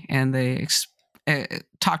recently, and they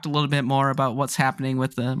talked a little bit more about what's happening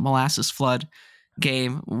with the Molasses Flood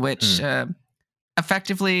game, which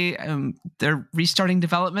effectively they're restarting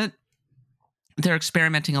development. They're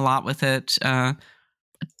experimenting a lot with it. A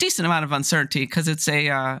decent amount of uncertainty because it's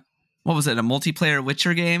a multiplayer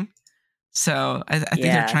Witcher game. So I think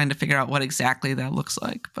they're trying to figure out what exactly that looks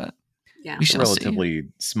like, but we shall relatively see.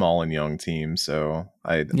 Small and young team, so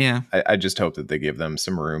I just hope that they give them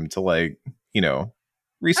some room to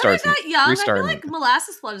restarts. Are they that young? I feel restarting. like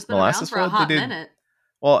Molasses Flood has been Molasses around for a Flood, hot they did- minute.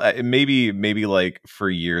 Well, maybe like for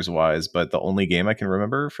years wise, but the only game I can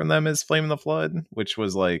remember from them is Flame in the Flood, which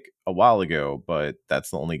was like a while ago, but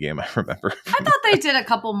that's the only game I remember. I thought they did a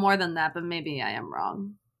couple more than that, but maybe I am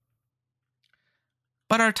wrong.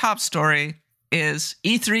 But our top story is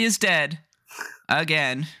E3 is dead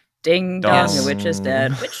again. Ding dong, the Dong. witch is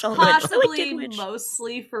dead. Witch shall witch. Possibly Witch.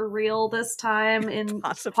 mostly for real this time in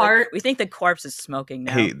Possibly. part. We think the corpse is smoking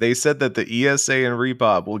now. Hey, they said that the ESA and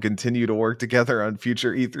Repop will continue to work together on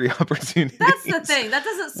future E3 opportunities. That's the thing. That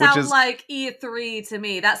doesn't sound like E3 to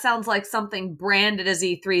me. That sounds like something branded as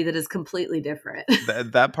E3 that is completely different.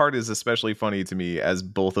 That part is especially funny to me, as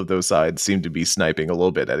both of those sides seem to be sniping a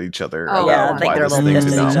little bit at each other. Oh, about yeah, I think why they're a this little thing pissed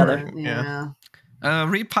did at not each other. work. Yeah.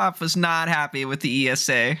 Repop was not happy with the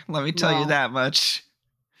ESA. Let me tell you No. that much.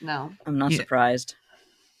 No. I'm not Yeah. surprised.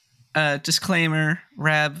 Disclaimer,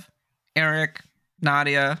 Reb, Eric,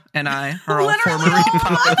 Nadia, and I are all Literally former all of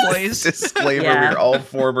Repop us. employees. Disclaimer: Yeah. we're all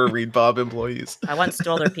former Repop employees. I once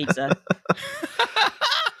stole their pizza.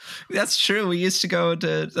 That's true. We used to go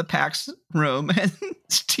to the PAX room and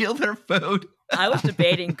steal their food. I was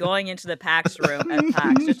debating going into the PAX room at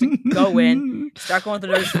PAX just to go in, start going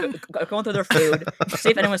through their food,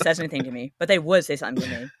 see if anyone says anything to me. But they would say something to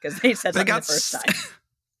me because they said something the first time.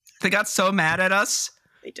 They got so mad at us.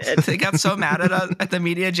 They did. They got so mad at us at the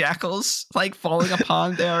media jackals, like falling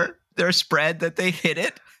upon their spread that they hit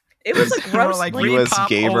it. It was a They were gross, like, like, US Repop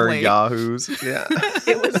gamer only. yahoos. Yeah.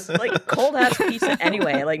 it was like cold ass pizza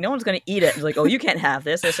anyway. Like no one's gonna eat it. It's like, oh, you can't have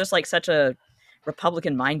this. It's just like such a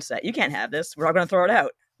Republican mindset. You can't have this. We're all gonna throw it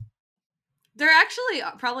out. There actually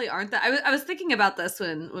probably aren't that. I was thinking about this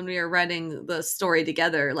when we were writing the story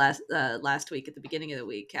together last week at the beginning of the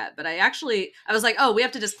week, Kat. But I was like, oh, we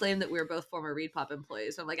have to disclaim that we were both former Repop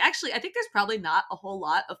employees. So I'm like, actually, I think there's probably not a whole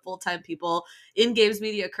lot of full-time people in games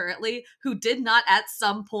media currently who did not at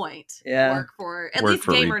some point work for at least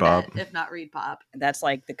GamerNet, Repop. if not Repop. That's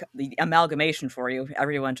like the amalgamation for you.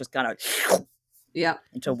 Everyone just kind of Yep.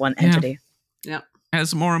 into one entity. Yep.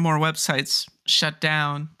 As more and more websites shut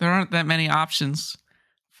down, there aren't that many options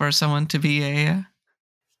for someone to be an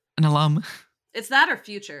alum. It's that or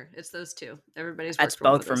Future. It's those two. Everybody's That's worked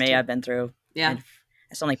one both of for those me. two. I've been through. Yeah.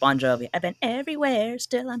 I sound like Bon Jovi. I've been everywhere,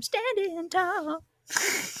 still I'm standing tall.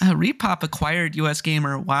 Repop acquired US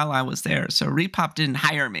Gamer while I was there, so Repop didn't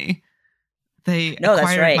hire me. They No, that's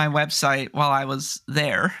acquired right. my website while I was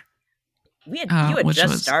there. You had which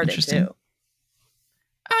just was started interesting. too.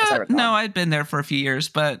 As I recall. No, I'd been there for a few years,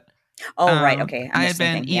 but Oh, right. Okay. I had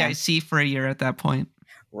been thinking, yeah. EIC for a year at that point.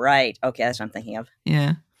 Right. Okay. That's what I'm thinking of.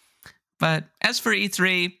 Yeah. But as for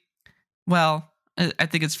E3, well, I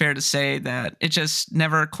think it's fair to say that it just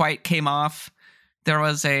never quite came off. There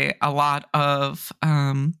was a lot of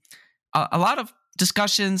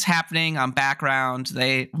discussions happening on background.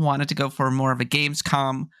 They wanted to go for more of a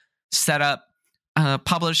Gamescom setup.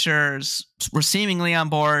 Publishers were seemingly on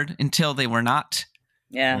board until they were not.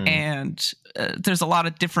 Yeah. And there's a lot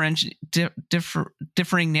of differing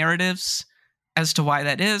narratives as to why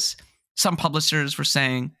that is. Some publishers were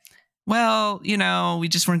saying, well, we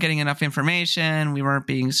just weren't getting enough information. We weren't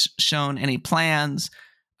being shown any plans.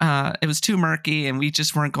 It was too murky, and we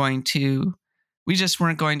just weren't going to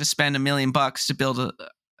spend $1 million to build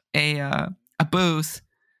a booth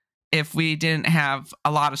if we didn't have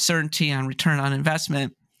a lot of certainty on return on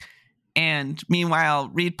investment. And meanwhile,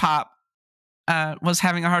 Repop was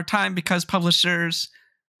having a hard time because publishers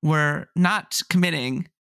were not committing,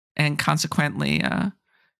 and consequently,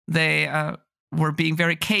 they were being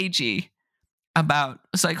very cagey about.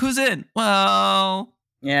 It's like, who's in? Well,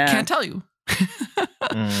 can't tell you.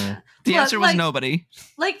 The answer was nobody.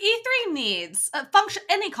 Like E3 needs a function.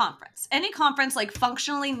 Any conference like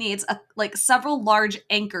functionally needs several large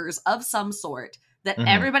anchors of some sort that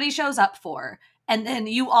everybody shows up for. And then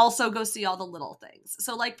you also go see all the little things.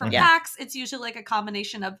 So like for PAX, it's usually like a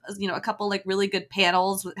combination of, a couple like really good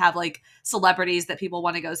panels that have like celebrities that people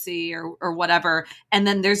want to go see or whatever. And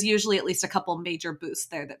then there's usually at least a couple major booths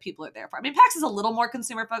there that people are there for. I mean, PAX is a little more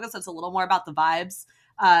consumer focused. So it's a little more about the vibes.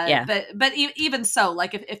 But even so,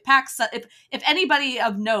 like if PAX, if anybody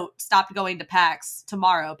of note stopped going to PAX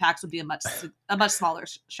tomorrow, PAX would be a much smaller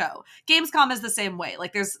show. Gamescom is the same way.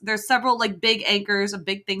 Like there's several like big anchors of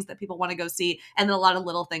big things that people want to go see, and then a lot of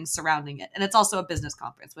little things surrounding it. And it's also a business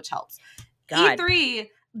conference, which helps. God. E3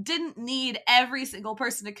 didn't need every single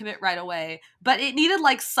person to commit right away, but it needed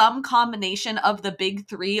like some combination of the big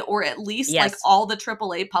three, or at least like all the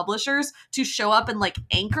AAA publishers to show up and like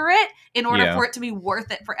anchor it in order for it to be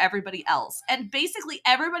worth it for everybody else. And basically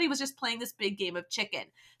everybody was just playing this big game of chicken.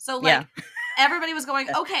 So like everybody was going,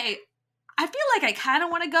 okay, I feel like I kind of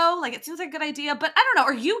want to go. Like, it seems like a good idea, but I don't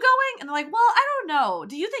know. Are you going? And they're like, well, I don't know.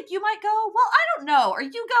 Do you think you might go? Well, I don't know. Are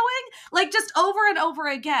you going? Like, just over and over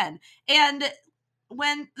again. And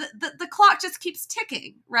when the clock just keeps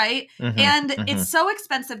ticking, right? And it's so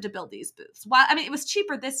expensive to build these booths. Well, I mean, it was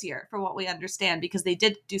cheaper this year from what we understand because they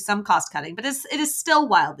did do some cost cutting, but it is still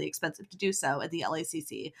wildly expensive to do so at the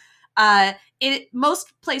LACC.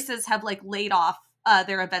 Most places have like laid off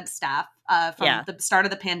their event staff from the start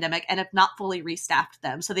of the pandemic and have not fully restaffed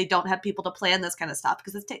them. So they don't have people to plan this kind of stuff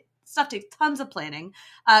because stuff takes tons of planning.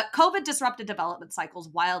 COVID disrupted development cycles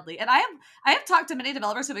wildly. And I have talked to many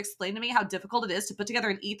developers who have explained to me how difficult it is to put together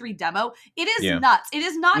an E3 demo. It is nuts. It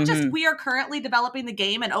is not just we are currently developing the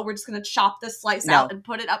game and we're just going to chop this slice out and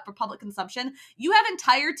put it up for public consumption. You have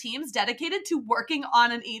entire teams dedicated to working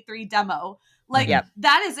on an E3 demo. Like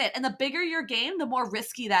that is it. And the bigger your game, the more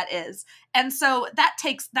risky that is. And so that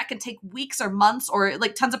can take weeks or months or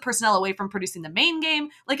like tons of personnel away from producing the main game.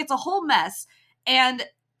 Like it's a whole mess. And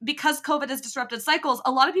because COVID has disrupted cycles,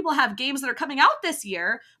 a lot of people have games that are coming out this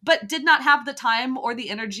year, but did not have the time or the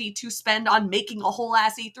energy to spend on making a whole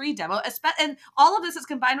ass E3 demo. And all of this is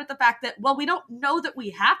combined with the fact that, well, we don't know that we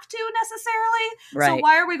have to necessarily. Right. So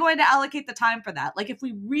why are we going to allocate the time for that? Like if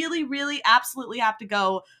we really, really absolutely have to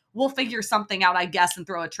go, we'll figure something out, I guess, and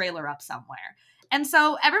throw a trailer up somewhere. And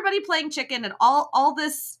so everybody playing chicken and all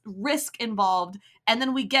this risk involved. And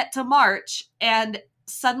then we get to March and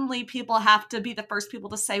suddenly people have to be the first people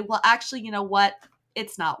to say, well, actually, you know what?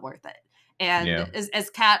 It's not worth it. And as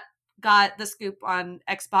Kat got the scoop on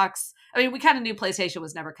Xbox, I mean, we kind of knew PlayStation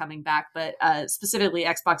was never coming back, but specifically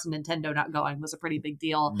Xbox and Nintendo not going was a pretty big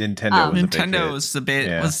deal. Nintendo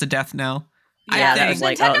was the death knell. Yeah,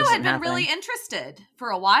 Nintendo had been really interested for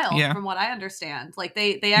a while, from what I understand. Like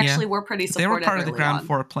they actually were pretty supportive. They were part of the ground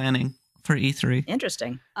floor planning for E3.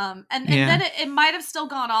 Interesting. And then it might have still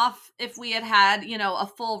gone off if we had, a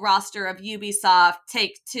full roster of Ubisoft,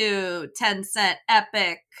 Take-Two, Tencent,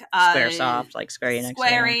 Epic, Squaresoft, like Square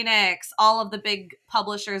Enix, all of the big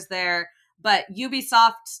publishers there. But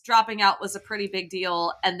Ubisoft dropping out was a pretty big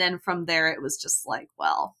deal. And then from there, it was just like,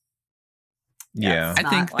 well. Yeah. I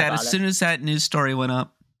think that as soon as that news story went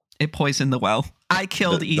up, it poisoned the well. I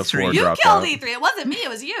killed E3. You killed E3. It wasn't me. It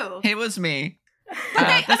was you. It was me. But they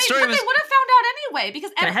would have found out anyway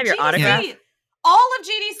because Can I have your autograph? All of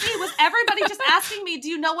GDC was everybody just asking me, do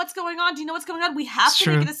you know what's going on? Do you know what's going on? We have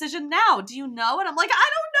to make a decision now. Do you know? And I'm like, I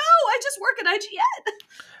don't know. I just work at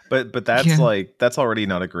IGN. But that's that's already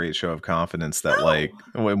not a great show of confidence that like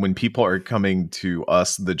when people are coming to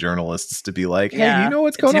us, the journalists, to be like, hey, you know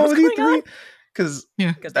what's going on with E3? Because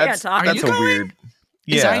that's a weird.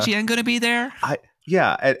 Is IGN going to be there?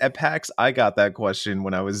 At PAX, I got that question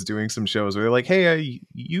when I was doing some shows where they're like, hey, are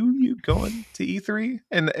you going to E3?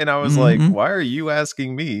 And I was like, why are you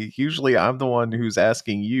asking me? Usually I'm the one who's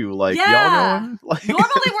asking you, like, y'all going? Like,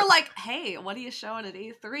 normally we're like, hey, what are you showing at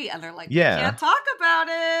E3? And they're like, we can't talk about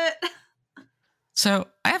it. So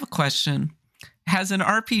I have a question. Has an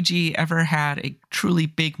RPG ever had a truly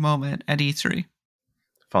big moment at E3?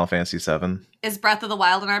 Final Fantasy VII. Is Breath of the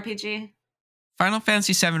Wild an RPG? Final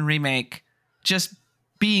Fantasy VII Remake, just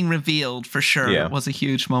being revealed for sure was a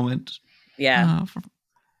huge moment. Yeah.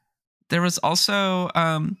 There was also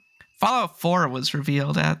Fallout 4 was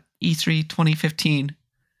revealed at E3 2015.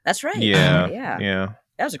 That's right. Yeah.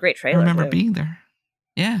 That was a great trailer. I remember being there.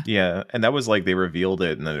 Yeah. Yeah. And that was like they revealed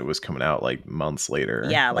it and then it was coming out like months later.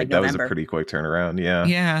 Yeah, like that November. was a pretty quick turnaround. Yeah.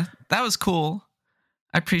 Yeah. That was cool.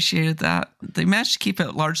 I appreciated that. They managed to keep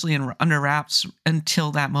it largely under wraps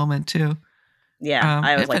until that moment too. Yeah,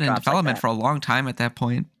 I was been in development for a long time at that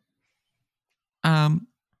point. I'm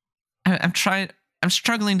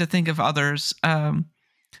struggling to think of others. The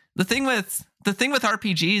thing with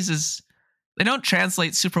RPGs is they don't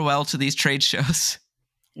translate super well to these trade shows.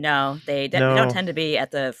 No, they don't tend to be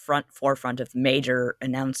at the forefront of major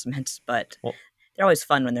announcements, but they're always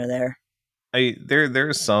fun when they're there.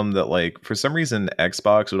 There's some that like for some reason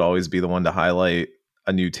Xbox would always be the one to highlight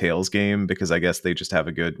a new Tales game because I guess they just have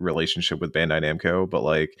a good relationship with Bandai Namco, but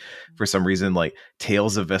like for some reason like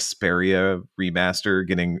Tales of Vesperia remaster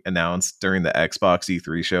getting announced during the Xbox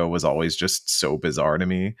E3 show was always just so bizarre to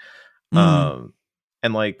me.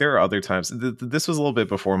 And like there are other times this was a little bit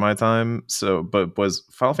before my time, but was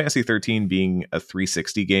Final Fantasy 13 being a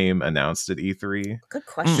 360 game announced at E3? Good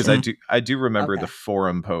question. Because I do remember the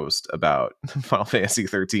forum post about Final Fantasy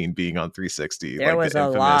 13 being on 360. There was a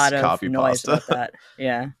lot of noise about that.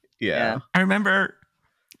 Yeah. I remember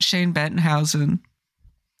Shane Bettenhausen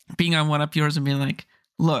being on One Up Yours and being like,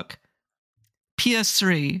 "Look,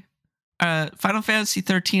 PS3, Final Fantasy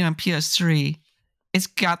 13 on PS3, it's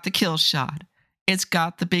got the kill shot. it's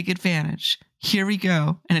got the big advantage. Here we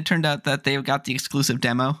go. And it turned out that they got the exclusive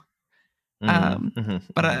demo.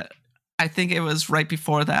 But I think it was right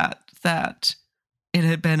before that it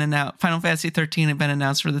had been announced. Final Fantasy 13 had been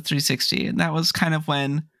announced for the 360, and that was kind of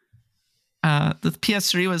when the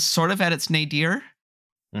PS3 was sort of at its nadir.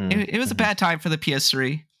 It was a bad time for the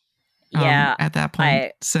PS3. Yeah, at that point.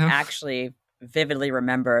 I So actually vividly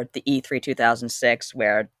remember the E3 2006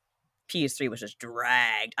 where PS3 was just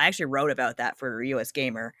dragged. I actually wrote about that for US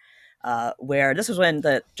Gamer, where this was when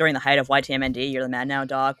during the height of YTMND, You're the Man Now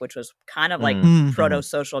Dog, which was kind of like proto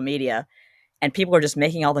social media, and people were just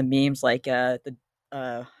making all the memes like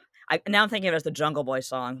now I'm thinking of it as the Jungle Boy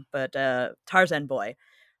song, but Tarzan Boy,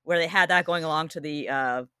 where they had that going along to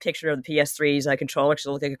the picture of the PS3's controller, which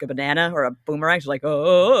looked like a banana or a boomerang. It's like,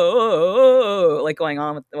 oh, like going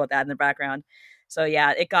on with that in the background. So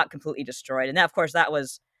yeah, it got completely destroyed. And that, of course, that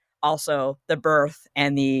was also the birth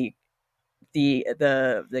and the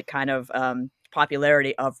kind of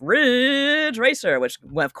popularity of Ridge Racer, which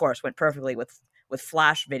of course went perfectly with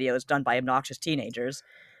Flash videos done by obnoxious teenagers.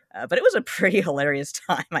 But it was a pretty hilarious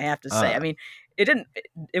time, I have to say. I mean,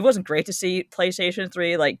 it wasn't great to see PlayStation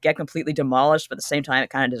 3 like get completely demolished, but at the same time, it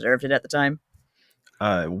kind of deserved it at the time.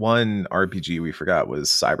 One RPG we forgot was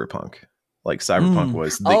Cyberpunk. Like Cyberpunk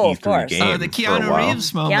was the of E3 course. game. the for a Keanu while.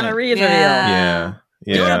 Reeves moment. Keanu Reeves Yeah.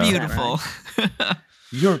 You're beautiful.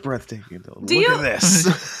 You're breathtaking. Look you- at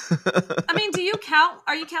this. I mean, do you count?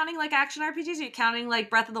 Are you counting like action RPGs? Are you counting like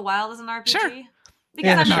Breath of the Wild as an RPG? Sure. Because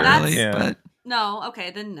Yeah, I mean, not that's really, but no.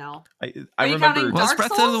 Okay, then no. I Are you remember counting was Dark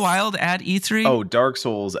Breath of Souls? the Wild at E3? Oh, Dark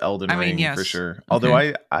Souls, Elden I mean, Ring, yes. for sure. Okay.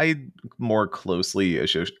 Although I more closely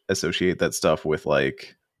associate that stuff with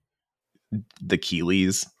like the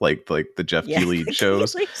Keeleys, like the Jeff Keighley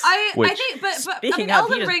shows. I Which- think, but I Speaking mean, of,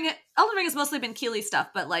 Elden Ring has mostly been Keeley stuff,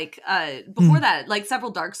 but like before that, like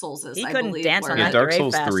several Dark Soulses. He I couldn't believe, dance on were- that Dark grave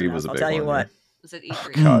Souls fast 3 enough, was a I'll big tell you one, what. Was it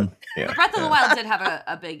E3? God, yeah. But Breath of the Wild did have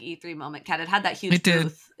a big E3 moment. Kat, it had that huge It did.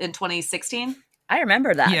 booth in 2016. I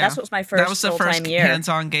remember that. Yeah. That's what was my first that was the full-time first year.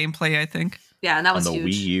 hands-on gameplay, I think. Yeah, and that On was the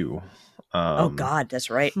huge. Wii U. Oh God, that's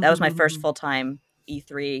right. That was my first full-time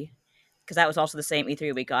E3, because that was also the same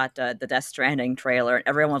E3 we got the Death Stranding trailer, and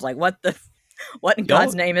everyone was like, what in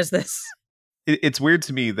God's name is this? It's weird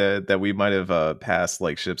to me that we might have passed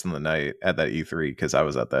like ships in the night at that E3 because I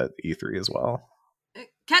was at that E3 as well.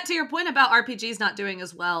 Kat, to your point about RPGs not doing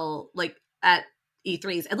as well, like at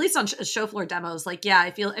E3s, at least on show floor demos, like yeah,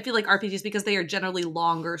 I feel like RPGs, because they are generally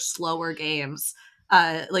longer, slower games,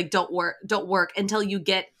 like don't work until you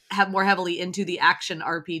have more heavily into the action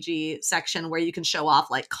RPG section where you can show off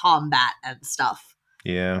like combat and stuff.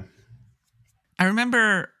 Yeah. I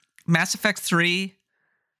remember Mass Effect 3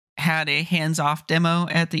 had a hands-off demo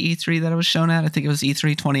at the E3 that it was shown at. I think it was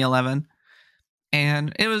E3 2011.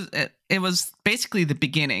 And it was basically the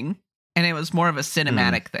beginning, and it was more of a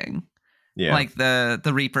cinematic thing. Yeah. Like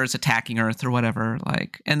the Reapers attacking Earth or whatever,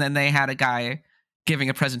 like, and then they had a guy giving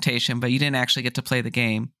a presentation, but you didn't actually get to play the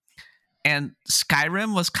game. And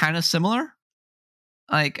Skyrim was kind of similar.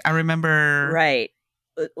 Like, I remember, Right.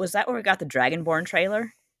 Was that where we got the Dragonborn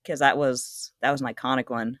trailer? Because that was an iconic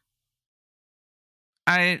one.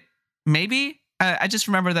 I just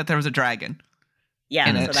remember that there was a dragon. Yeah,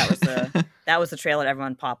 in so it. that was the trailer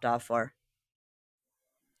everyone popped off for.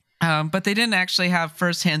 But they didn't actually have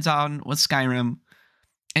first hands-on with Skyrim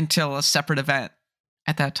until a separate event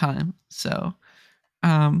at that time. So,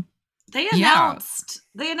 They Yeah.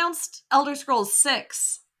 announced Elder Scrolls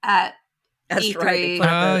 6 at That's E3. right. They put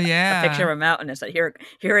up Oh, a yeah. picture of a mountain and said, "Here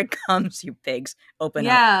it comes, you pigs! Open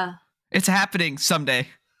up." Yeah. it's happening someday.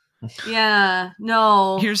 Yeah.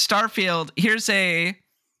 No. Here's Starfield. Here's a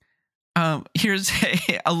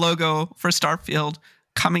logo for Starfield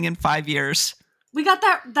coming in 5 years. We got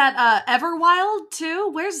that Everwild too.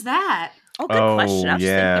 Where's that? Oh, good question. I was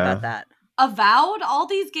just yeah. thinking about that. Avowed, all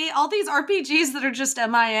these RPGs that are just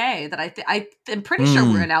MIA that I'm pretty sure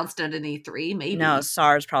were announced at an E3. Maybe No,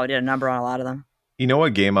 SARS probably did a number on a lot of them. You know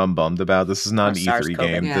what game I'm bummed about? This is not an E3 SARS-CoV.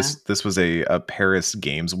 game. Yeah. This was a Paris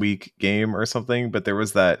Games Week game or something, but there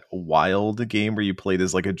was that Wild game where you played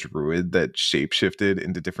as like a druid that shapeshifted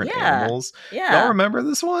into different Yeah. animals. Yeah, Y'all remember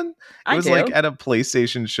this one? It I was do. like at a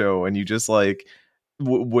PlayStation show, and you just like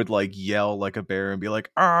would like yell like a bear and be like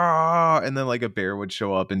ah, and then like a bear would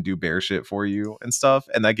show up and do bear shit for you and stuff.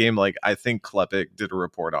 And that game, like I think Klepek did a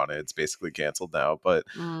report on it. It's basically canceled now, but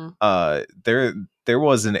there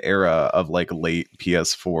was an era of like late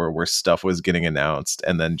PS4 where stuff was getting announced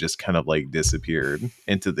and then just kind of like disappeared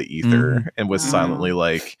into the ether and was silently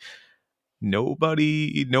like,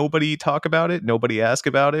 nobody talk about it, nobody ask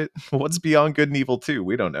about it. What's Beyond Good and Evil 2?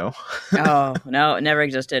 We don't know. Oh no, it never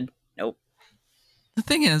existed. Nope. The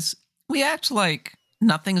thing is, we act like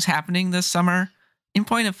nothing's happening this summer. In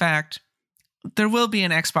point of fact, there will be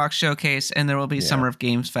an Xbox showcase and there will be Summer of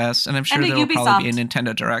Games Fest, and I'm sure And a there will probably be a Ubisoft.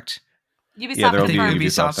 Nintendo Direct. Ubisoft there'll I think be an confirmed.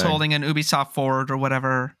 Ubisoft Ubisoft's thing. holding an Ubisoft Forward or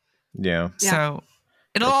whatever. Yeah. So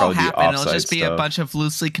it'll There'll all probably be happen. It'll offsite just be a stuff. bunch of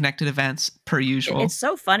loosely connected events per usual. It's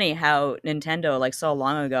so funny how Nintendo, like so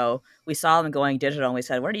long ago, we saw them going digital and we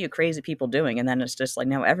said, what are you crazy people doing? And then it's just like,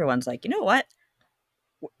 now everyone's like, you know what?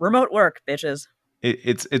 Remote work, bitches.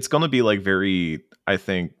 It's going to be like very, I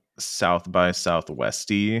think, South by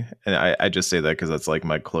Southwesty, and I just say that because that's like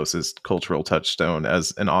my closest cultural touchstone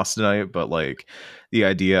as an Austinite. But like the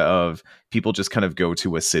idea of people just kind of go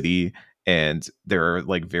to a city and there are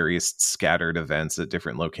like various scattered events at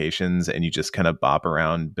different locations, and you just kind of bop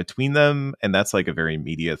around between them, and that's like a very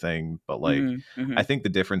media thing. But like I think the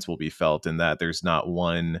difference will be felt in that there's not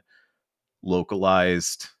one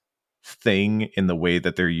localized thing in the way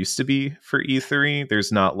that there used to be for E3.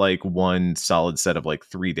 There's not like one solid set of like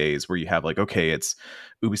 3 days where you have like, okay, it's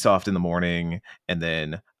Ubisoft in the morning and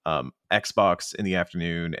then Xbox in the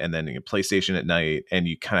afternoon and then PlayStation at night, and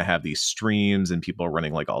you kind of have these streams and people are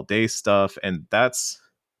running like all day stuff, and that's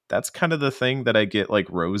kind of the thing that I get like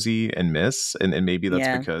rosy and miss, and maybe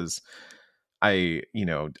that's because I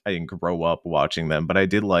didn't grow up watching them, but I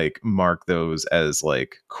did like mark those as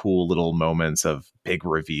like cool little moments of big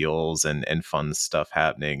reveals and fun stuff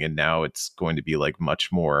happening. And now it's going to be like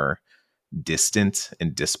much more distant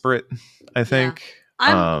and disparate, I think.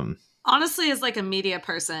 I'm honestly, as like a media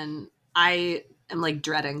person, I am like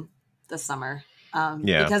dreading the summer.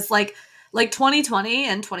 Because like 2020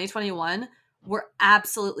 and 2021 were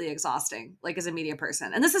absolutely exhausting, like as a media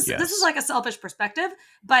person. And this is like a selfish perspective,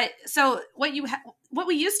 but so what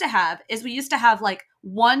we used to have is we used to have like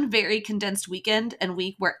one very condensed weekend and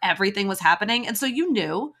week where everything was happening. And so you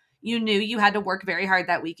knew you had to work very hard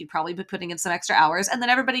that week. You'd probably be putting in some extra hours, and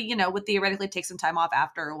then everybody, would theoretically take some time off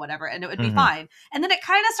after or whatever, and it would be fine. And then it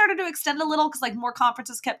kind of started to extend a little because like more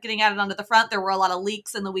conferences kept getting added onto the front. There were a lot of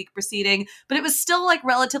leaks in the week preceding, but it was still like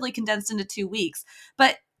relatively condensed into 2 weeks.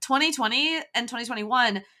 But 2020 and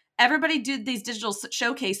 2021, everybody did these digital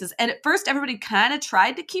showcases. And at first, everybody kind of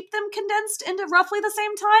tried to keep them condensed into roughly the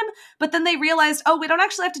same time. But then they realized, we don't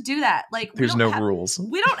actually have to do that. Like, there's no rules.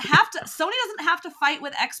 We don't have to. Sony doesn't have to fight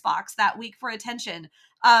with Xbox that week for attention.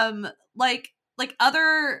 Like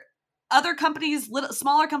other companies,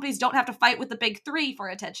 smaller companies don't have to fight with the big three for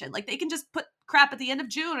attention. Like they can just put crap at the end of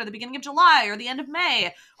June or the beginning of July or the end of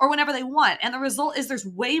May or whenever they want. And the result is there's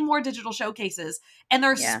way more digital showcases, and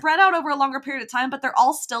they're spread out over a longer period of time, but they're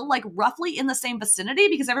all still like roughly in the same vicinity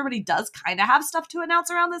because everybody does kind of have stuff to announce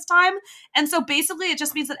around this time. And so basically it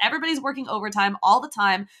just means that everybody's working overtime all the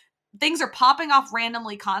time. Things are popping off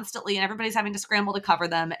randomly constantly, and everybody's having to scramble to cover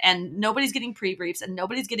them, and nobody's getting pre-briefs and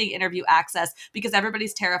nobody's getting interview access because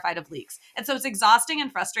everybody's terrified of leaks. And so it's exhausting and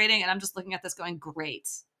frustrating, and I'm just looking at this going, great.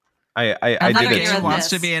 Every game wants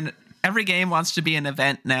to be an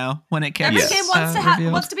event now when it gets every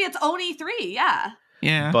game wants to be its own E3.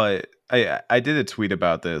 Yeah. But I did a tweet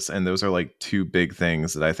about this, and those are like two big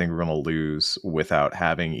things that I think we're going to lose without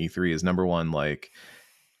having E3. Is number one, like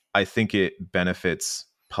I think it benefits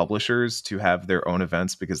publishers to have their own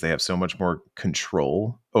events because they have so much more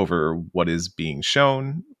control over what is being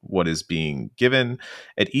shown, what is being given.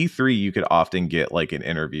 At E3, you could often get like an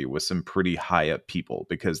interview with some pretty high up people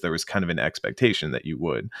because there was kind of an expectation that you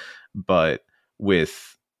would. But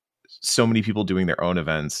with so many people doing their own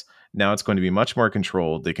events, now it's going to be much more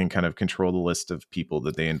controlled. They can kind of control the list of people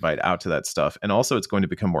that they invite out to that stuff. And also it's going to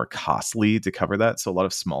become more costly to cover that. So a lot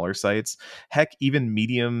of smaller sites, heck, even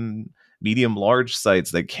medium large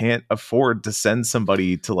sites that can't afford to send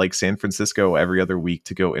somebody to like San Francisco every other week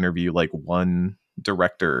to go interview like one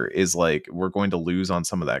director, is like, we're going to lose on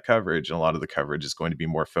some of that coverage. And a lot of the coverage is going to be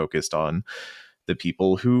more focused on the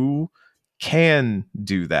people who can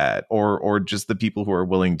do that, or just the people who are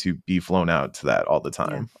willing to be flown out to that all the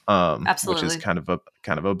time. Absolutely. Which is kind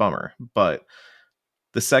of a bummer. But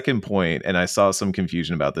the second point, and I saw some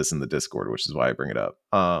confusion about this in the Discord, which is why I bring it up.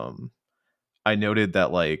 I noted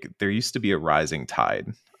that like there used to be a rising tide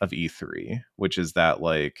of E3, which is that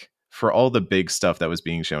like for all the big stuff that was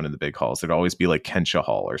being shown in the big halls, there'd always be like Kensha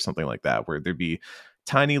Hall or something like that, where there'd be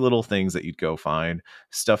tiny little things that you'd go find,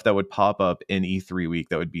 stuff that would pop up in E3 week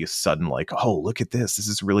that would be a sudden like, oh, look at this. This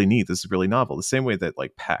is really neat. This is really novel. The same way that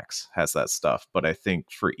like PAX has that stuff. But I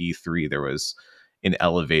think for E3, there was an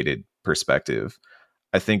elevated perspective.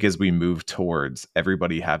 I think as we move towards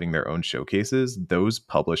everybody having their own showcases, those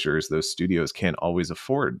publishers, those studios can't always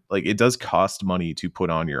afford. Like it does cost money to put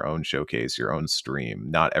on your own showcase, your own stream.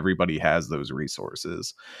 Not everybody has those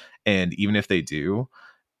resources. And even if they do,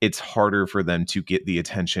 it's harder for them to get the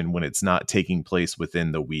attention when it's not taking place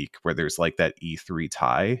within the week where there's like that E3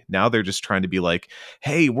 tie. Now they're just trying to be like,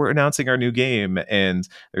 hey, we're announcing our new game. And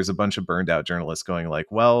there's a bunch of burned out journalists going like,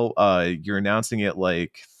 well, you're announcing it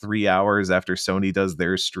like 3 hours after Sony does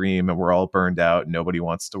their stream and we're all burned out. Nobody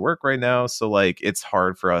wants to work right now. So like, it's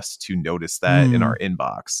hard for us to notice that in our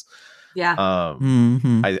inbox. Yeah.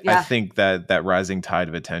 I think that rising tide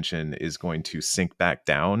of attention is going to sink back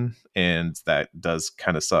down, and that does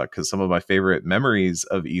kind of suck because some of my favorite memories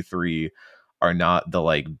of E3 are not the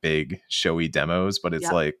like big showy demos, but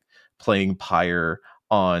it's like playing Pyre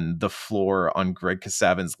on the floor on Greg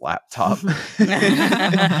Kasavin's laptop.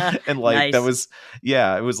 And like Nice. that was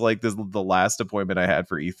it was like the last appointment I had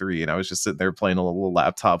for E3, and I was just sitting there playing a little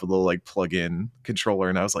laptop with a little like plug-in controller,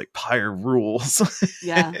 and I was like, Pyre rules.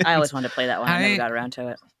 Yeah. I always wanted to play that one. I never got around to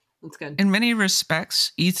it. That's good. In many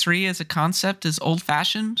respects, E3 as a concept is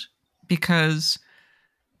old-fashioned because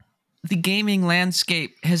the gaming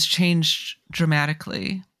landscape has changed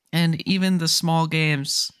dramatically. And even the small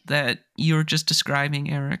games that you were just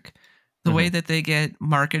describing, Eric, the way that they get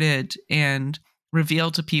marketed and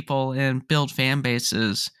revealed to people and build fan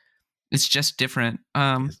bases, it's just different.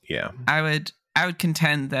 I would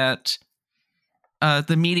contend that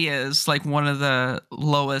the media is like one of the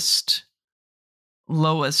lowest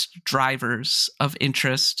drivers of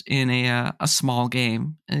interest in a small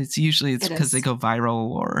game. And it's usually because they go viral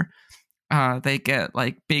or they get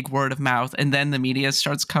like big word of mouth, and then the media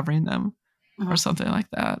starts covering them or something like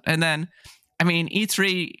that. And then, I mean,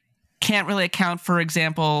 E3 can't really account for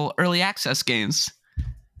example, early access games.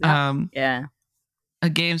 Games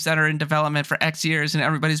that are in development for X years and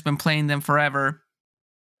everybody's been playing them forever.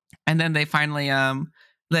 And then they finally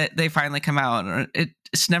come out.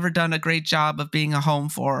 It's never done a great job of being a home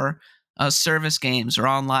for service games or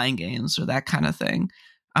online games or that kind of thing.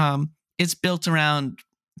 It's built around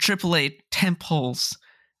AAA tentpoles,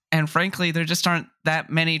 and frankly, there just aren't that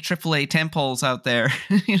many AAA tentpoles out there.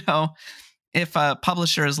 You know, if a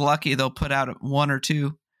publisher is lucky, they'll put out 1 or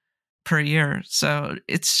 2 per year. So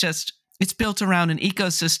it's built around an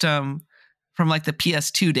ecosystem from like the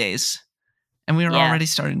PS2 days, and we were already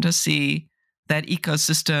starting to see that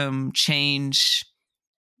ecosystem change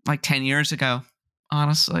like 10 years ago,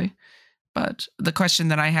 honestly. But the question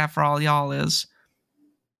that I have for all y'all is,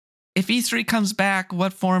 if E3 comes back,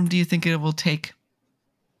 what form do you think it will take?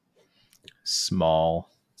 Small,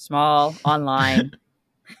 online.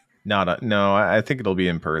 No, I think it'll be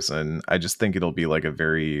in person. I just think it'll be like a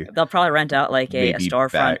very. They'll probably rent out like a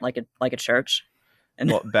storefront, like a church. And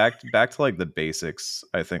well, back to like the basics.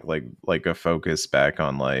 I think like a focus back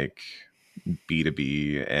on like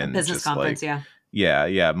B2B and business just conference. Like,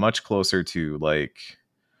 yeah, much closer to like,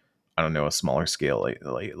 I don't know, a smaller scale,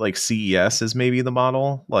 like CES is maybe the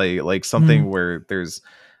model, like something where there's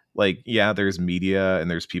like, there's media and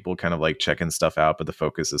there's people kind of like checking stuff out, but the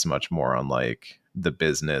focus is much more on like the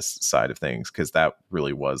business side of things, because that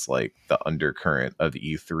really was like the undercurrent of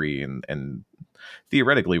E3 and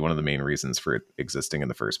theoretically one of the main reasons for it existing in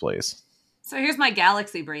the first place. So here's my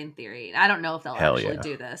galaxy brain theory. I don't know if they'll actually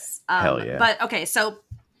do this. Hell yeah. But okay, so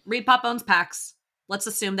ReedPop owns PAX. Let's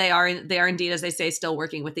assume they are indeed, as they say, still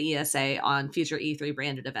working with the ESA on future E3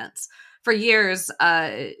 branded events. For years,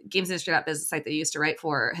 GamesIndustry.biz, the site they used to write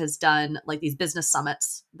for, has done like these business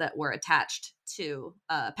summits that were attached to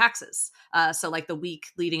PAXs. So like the week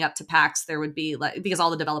leading up to PAX, there would be like, because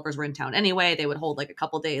all the developers were in town anyway, they would hold like a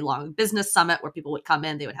couple day long business summit where people would come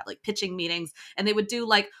in, they would have like pitching meetings, and they would do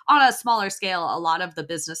like on a smaller scale, a lot of the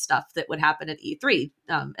business stuff that would happen at E3.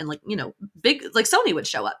 And like, you know, big, like Sony would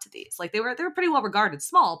show up to these, like they were pretty well regarded,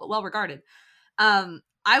 small, but well regarded.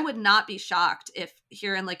 I would not be shocked if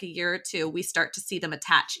here in like a year or two, we start to see them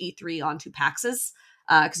attach E3 onto PAXs.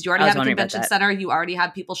 Because you already have a convention center, you already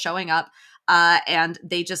have people showing up, and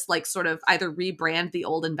they just like sort of either rebrand the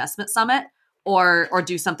old investment summit or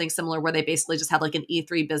do something similar where they basically just have like an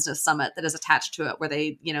E3 business summit that is attached to it, where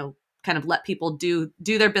they, you know, kind of let people do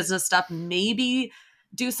their business stuff, maybe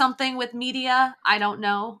do something with media. I don't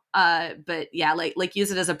know. But yeah, like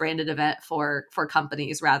use it as a branded event for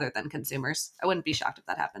companies rather than consumers. I wouldn't be shocked if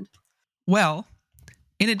that happened. Well,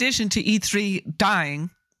 in addition to E3 dying,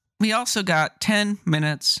 we also got 10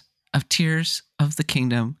 minutes of Tears of the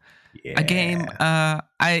Kingdom, a game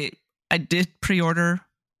I did pre-order.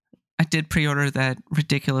 I did pre-order that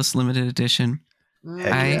ridiculous limited edition.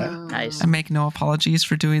 Nice. I make no apologies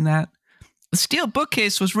for doing that. The steel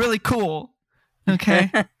bookcase was really cool.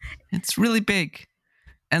 Okay, it's really big,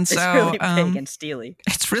 and so it's really big and steely.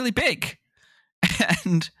 It's really big,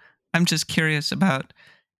 and I'm just curious about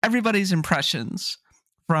everybody's impressions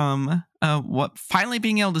from what finally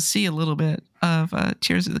being able to see a little bit of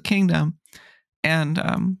Tears of the Kingdom. And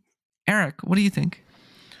Eric, what do you think?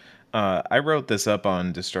 I wrote this up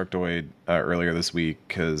on Destructoid earlier this week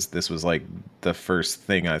because this was like the first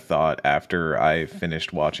thing I thought after I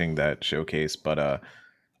finished watching that showcase. But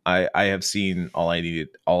I have seen all I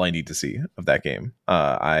need to see of that game.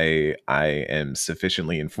 I am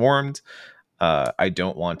sufficiently informed. I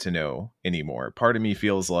don't want to know anymore. Part of me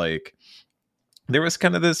feels like there was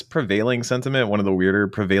kind of this prevailing sentiment, one of the weirder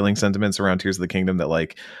prevailing sentiments around Tears of the Kingdom, that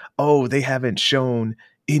like, oh, they haven't shown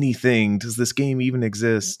anything. Does this game even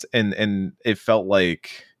exist? And it felt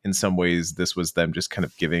like in some ways this was them just kind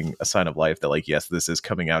of giving a sign of life that like, yes, this is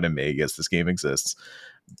coming out in May. Yes, this game exists.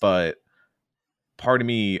 But part of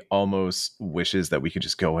me almost wishes that we could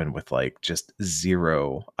just go in with like just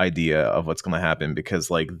zero idea of what's going to happen,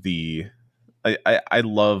 because like I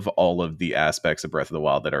love all of the aspects of Breath of the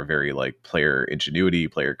Wild that are very like player ingenuity,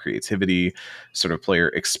 player creativity, sort of player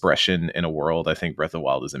expression in a world. I think Breath of the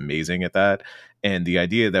Wild is amazing at that. And the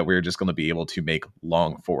idea that we're just going to be able to make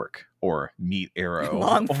Long Fork or Meat Arrow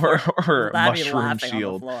or Mushroom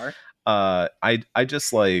Shield. I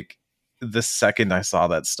just like, the second I saw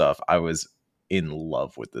that stuff, I was in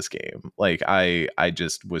love with this game. Like I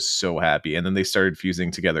just was so happy. And then they started fusing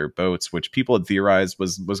together boats, which people had theorized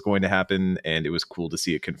was going to happen, and it was cool to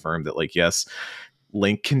see it confirmed that like, yes,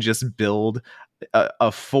 Link can just build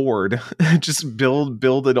a Ford, just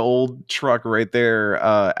build an old truck right there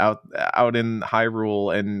out in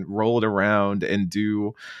Hyrule and roll it around and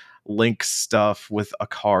do Link stuff with a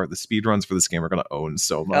car. The speedruns for this game are going to own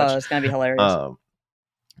so much. Oh, it's going to be hilarious.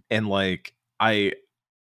 And like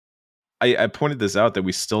I pointed this out that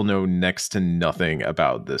we still know next to nothing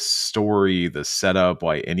about the story, the setup,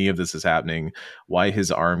 why any of this is happening, why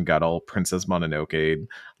his arm got all Princess Mononoke,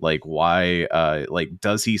 like why, like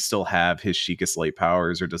does he still have his Sheikah Slate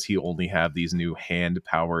powers, or does he only have these new hand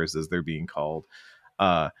powers as they're being called?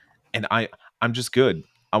 And I'm just good.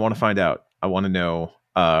 I want to find out. I want to know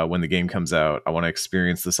when the game comes out. I want to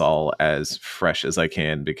experience this all as fresh as I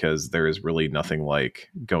can, because there is really nothing like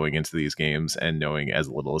going into these games and knowing as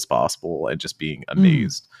little as possible and just being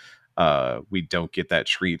amazed. We don't get that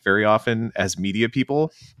treat very often as media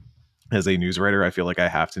people. As a news writer, I feel like I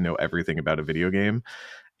have to know everything about a video game.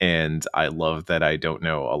 And I love that I don't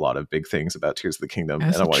know a lot of big things about Tears of the Kingdom,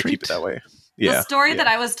 and I want to keep it that way. Yeah. The story that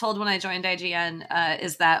I was told when I joined IGN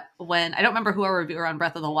is that when, I don't remember who our reviewer on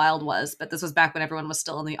Breath of the Wild was, but this was back when everyone was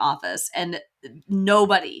still in the office, and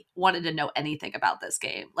nobody wanted to know anything about this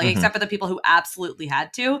game, like except for the people who absolutely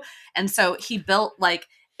had to. And so he built like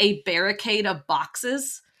a barricade of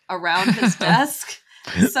boxes around his desk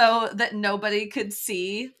so that nobody could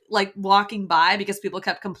see, like walking by, because people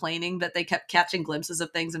kept complaining that they kept catching glimpses of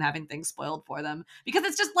things and having things spoiled for them. Because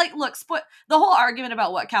it's just like, look, the whole argument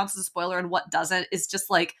about what counts as a spoiler and what doesn't is just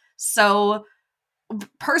like so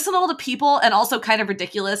personal to people, and also kind of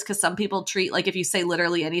ridiculous, because some people treat, like, if you say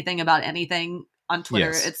literally anything about anything on Twitter,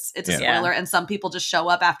 it's a spoiler, and some people just show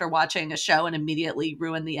up after watching a show and immediately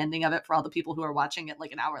ruin the ending of it for all the people who are watching it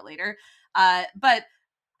like an hour later. But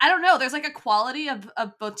I don't know. There's like a quality of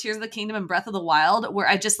both Tears of the Kingdom and Breath of the Wild where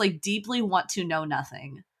I just like deeply want to know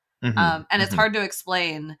nothing. And it's hard to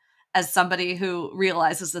explain as somebody who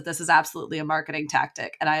realizes that this is absolutely a marketing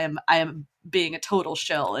tactic, and I am being a total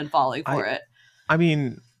shill and falling for it. I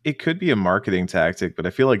mean, it could be a marketing tactic, but I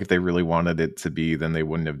feel like if they really wanted it to be, then they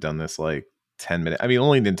wouldn't have done this like 10 minutes. I mean,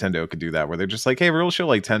 only Nintendo could do that, where they're just like, hey, we'll show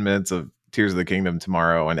like 10 minutes of Tears of the Kingdom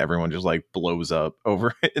tomorrow, and everyone just like blows up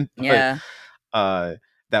over it. But,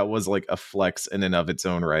 that was like a flex in and of its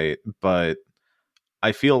own right. But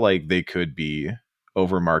I feel like they could be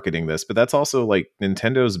over marketing this, but that's also like,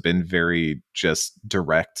 Nintendo's been very just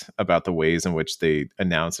direct about the ways in which they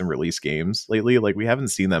announce and release games lately. Like, we haven't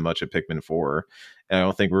seen that much of Pikmin 4, and I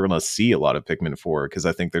don't think we're going to see a lot of Pikmin 4, because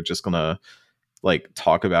I think they're just going to like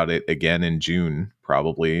talk about it again in June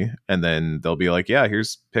probably, and then they'll be like, yeah,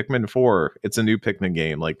 here's Pikmin 4, it's a new Pikmin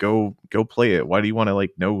game, like go play it. Why do you want to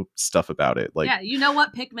like know stuff about it? Like, yeah, you know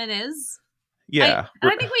what Pikmin is? Yeah.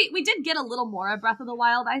 I think we did get a little more of Breath of the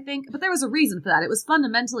Wild, I think, but there was a reason for that. It was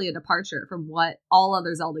fundamentally a departure from what all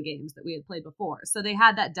other Zelda games that we had played before. So they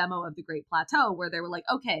had that demo of the Great Plateau where they were like,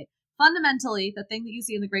 okay, fundamentally the thing that you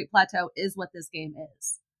see in the Great Plateau is what this game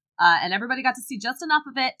is. And everybody got to see just enough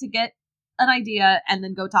of it to get an idea and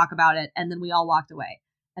then go talk about it, and then we all walked away,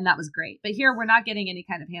 and that was great. But here we're not getting any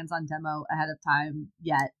kind of hands-on demo ahead of time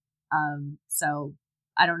yet, so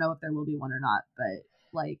I don't know if there will be one or not, but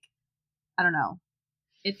like, I don't know,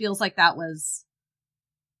 it feels like that was,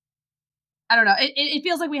 I don't know. It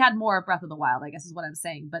feels like we had more of Breath of the Wild, I guess is what I'm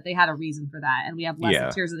saying, but they had a reason for that, and we have less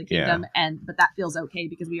of Tears of the Kingdom, but that feels okay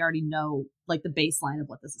because we already know like the baseline of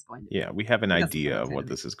what this is going to be. Yeah, we have an idea of what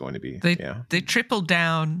this is going to be. They tripled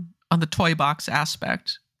down on the toy box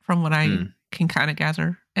aspect from what I can kind of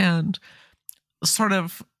gather, and sort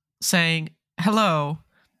of saying, hello,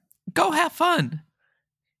 go have fun.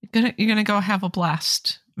 You're gonna go have a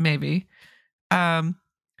blast, maybe.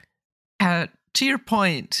 To your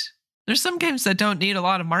point, there's some games that don't need a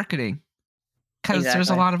lot of marketing because there's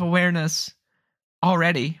a lot of awareness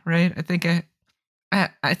already, right? I think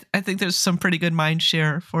I think there's some pretty good mind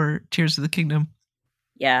share for Tears of the Kingdom.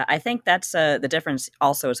 Yeah, I think that's the difference.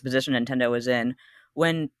 Also, is the position Nintendo was in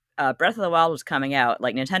when Breath of the Wild was coming out.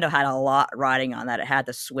 Like Nintendo had a lot riding on that. It had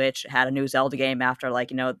the Switch, it had a new Zelda game after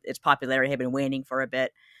its popularity had been waning for a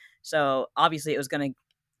bit. So obviously, it was going to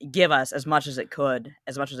give us as much as it could,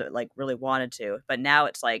 as much as it really wanted to. But now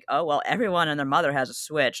it's like, oh well, everyone and their mother has a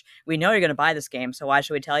Switch. We know you're going to buy this game, so why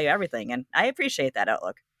should we tell you everything? And I appreciate that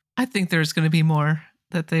outlook. I think there's going to be more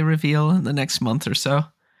that they reveal in the next month or so.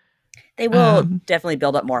 They will definitely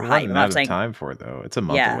build up more hype. I'm not saying time for it though. It's a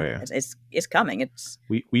month away. It's coming.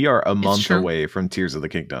 We are a month away from Tears of the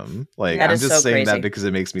Kingdom. I'm just saying that because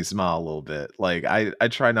it makes me smile a little bit. I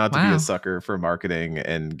try not to be a sucker for marketing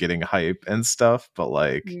and getting hype and stuff, but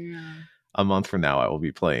a month from now I will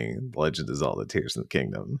be playing Legend of Zelda: Tears of the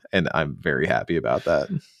Kingdom, and I'm very happy about that.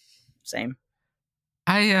 Same.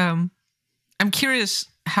 I'm curious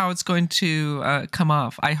how it's going to come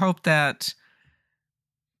off. I hope that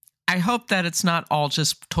it's not all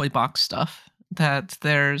just toy box stuff, that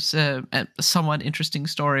there's a somewhat interesting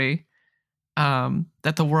story,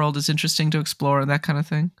 that the world is interesting to explore and that kind of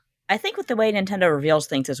thing. I think with the way Nintendo reveals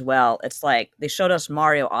things as well, it's like they showed us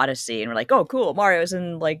Mario Odyssey and we're like, oh, cool, Mario's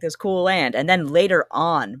in this cool land. And then later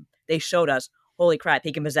on, they showed us, holy crap,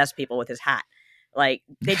 he can possess people with his hat. They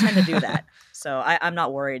tend to do that. So I'm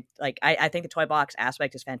not worried. I think the toy box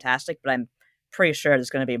aspect is fantastic, but I'm pretty sure there's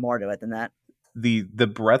going to be more to it than that. The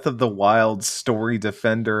Breath of the Wild story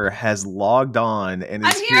defender has logged on and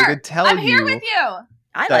is here to tell you. I'm here with you.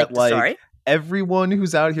 I like the story. Everyone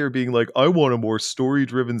who's out here being like, I want a more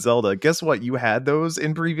story-driven Zelda. Guess what? You had those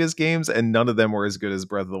in previous games, and none of them were as good as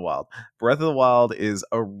Breath of the Wild. Breath of the Wild is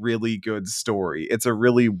a really good story. It's a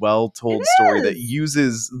really well-told story that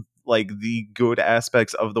uses the good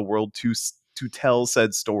aspects of the world to tell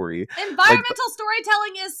said story. Environmental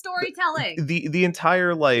storytelling is storytelling. The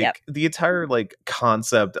entire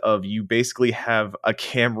concept of you basically have a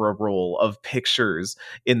camera roll of pictures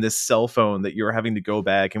in this cell phone that you're having to go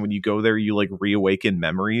back, and when you go there you reawaken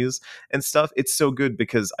memories and stuff. It's so good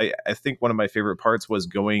because I think one of my favorite parts was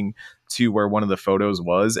going to where one of the photos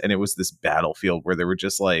was, and it was this battlefield where there were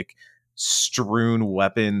just strewn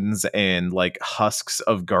weapons and husks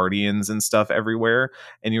of guardians and stuff everywhere,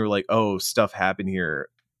 and you were like, oh, stuff happened here,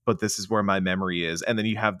 but this is where my memory is. And then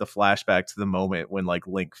you have the flashback to the moment when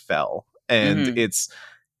Link fell, and it's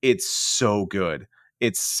so good.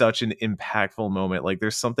 It's such an impactful moment.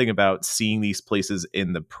 There's something about seeing these places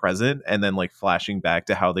in the present and then flashing back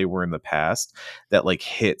to how they were in the past that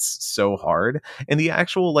hits so hard. And the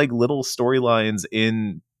actual little storylines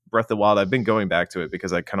in Breath of the Wild, I've been going back to it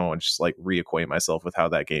because I kind of want to just reacquaint myself with how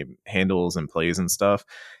that game handles and plays and stuff.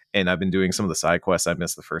 And I've been doing some of the side quests I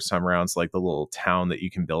missed the first time around. It's the little town that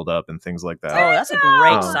you can build up and things like that. Oh, that's a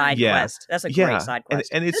great side quest. That's a great side quest.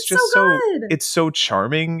 And it's just so it's so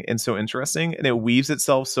charming and so interesting, and it weaves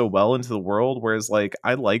itself so well into the world. Whereas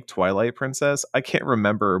I like Twilight Princess. I can't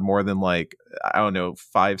remember more than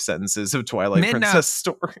 5 sentences of Twilight Princess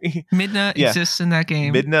story. Midna exists in that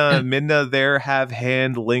game. Midna there, have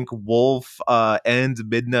hand, Link, Wolf, and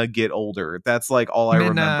Midna get older. That's all I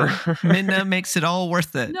remember. Midna makes it all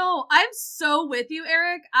worth it. No, I'm so with you,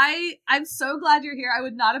 Eric. I'm so glad you're here. I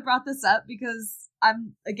would not have brought this up because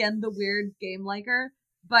I'm, again, the weird game liker.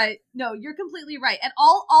 But no, you're completely right. And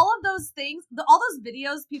all of those things, all those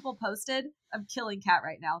videos people posted, I'm killing Kat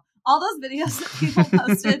right now. All those videos that people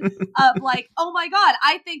posted of oh my God,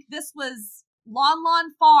 I think this was Lon Lon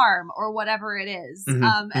Farm or whatever it is. And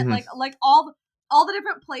all the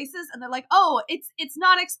different places, and they're like, oh, it's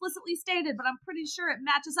not explicitly stated, but I'm pretty sure it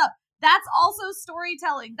matches up. That's also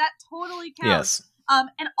storytelling. That totally counts. Yes.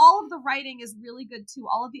 And all of the writing is really good too.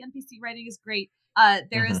 All of the NPC writing is great.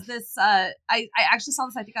 There is this, I actually saw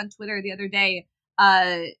this, I think, on Twitter the other day.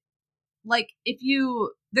 If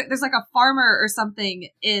you, there's a farmer or something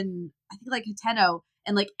in, I think Hateno,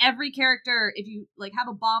 and every character, if you have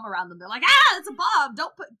a bomb around them, they're like, ah, it's a bomb.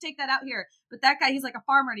 Don't take that out here. But that guy, he's a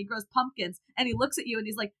farmer and he grows pumpkins, and he looks at you and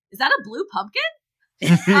he's like, is that a blue pumpkin?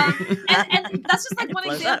 And that's just like one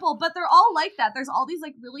Blows example, but they're all like that. There's all these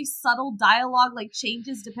like really subtle dialogue, like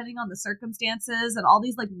changes depending on the circumstances, and all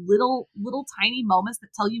these like little tiny moments that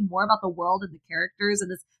tell you more about the world and the characters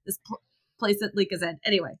and this place that Link is in.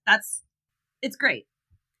 Anyway, it's great.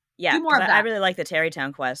 Yeah, Do more of that. I really like the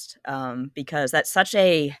Tarrytown quest because that's such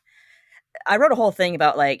a. I wrote a whole thing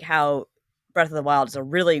about like how Breath of the Wild is a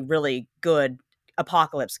really, really good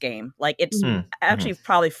apocalypse game. Like it's actually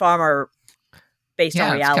probably far more based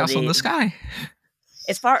on reality. It's Castle in the Sky.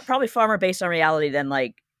 It's probably far more based on reality than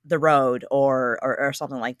like The Road or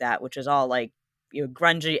something like that, which is all like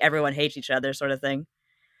grungy, everyone hates each other sort of thing.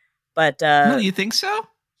 But no, you think so?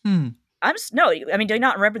 No. I mean, do you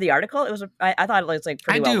not remember the article? It was. I thought it was like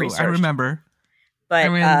pretty well researched. I remember. But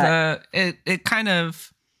I mean, it kind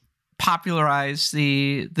of popularized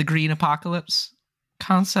the green apocalypse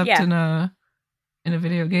concept in a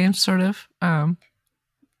video game, sort of.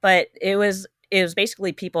 But it was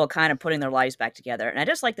basically people kind of putting their lives back together, and I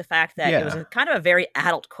just like the fact that it was kind of a very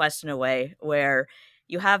adult quest in a way, where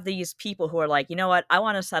you have these people who are like, you know what, I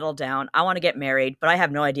want to settle down, I want to get married, but I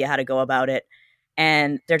have no idea how to go about it.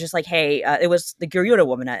 And they're just like, hey, it was the Gerudo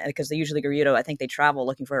woman, because they usually Gerudo, I think they travel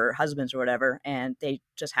looking for her husbands or whatever, and they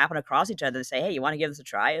just happen across each other to say, hey, you want to give this a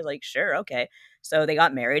try? I was like, sure, okay. So they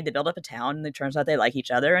got married, they built up a town, and it turns out they like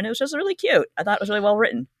each other, and it was just really cute. I thought it was really well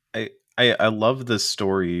written. I love this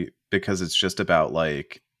story because it's just about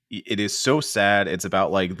like, it is so sad. It's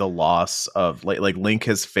about like the loss of like Link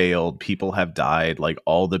has failed, people have died, like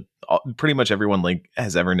pretty much everyone Link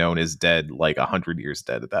has ever known is dead, like 100 years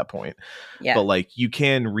dead at that point. Yeah. But like you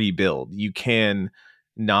can rebuild, you can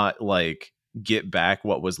not like get back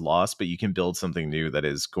what was lost, but you can build something new that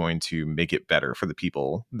is going to make it better for the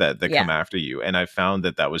people that come after you. And I found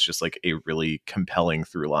that was just like a really compelling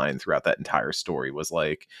through line throughout that entire story, was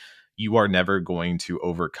like, you are never going to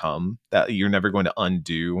overcome that. You're never going to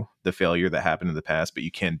undo the failure that happened in the past, but you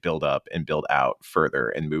can build up and build out further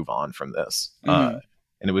and move on from this. And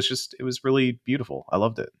it was really beautiful. I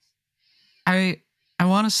loved it. I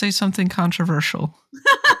want to say something controversial.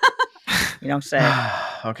 You don't say.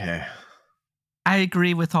 Okay. I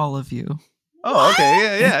agree with all of you. Oh,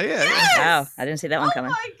 okay. Yeah. Yes! Wow, I didn't see that one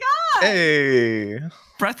coming. Oh my god! Hey.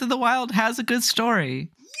 Breath of the Wild has a good story.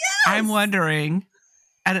 Yes! I'm wondering,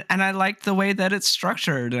 and I like the way that it's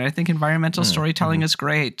structured, and I think environmental storytelling is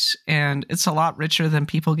great, and it's a lot richer than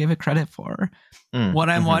people give it credit for. What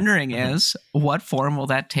I'm wondering is, what form will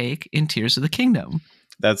that take in Tears of the Kingdom?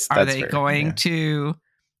 Are they going to...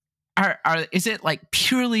 is it like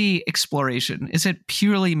purely exploration? Is it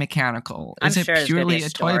purely mechanical? Is it purely a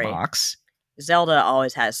toy box? Zelda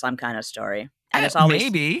always has some kind of story. And it's always...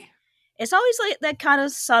 Maybe. It's always like that kind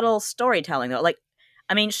of subtle storytelling, though. Like,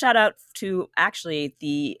 I mean, shout out to actually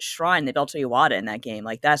the shrine they built to Iwata in that game.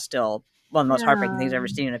 Like, that's still one of the most heartbreaking things I've ever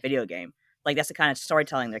seen in a video game. Like, that's the kind of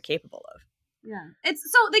storytelling they're capable of. Yeah, it's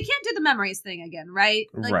so they can't do the memories thing again, right?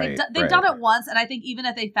 Like they've done it once, and I think even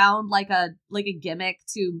if they found like a gimmick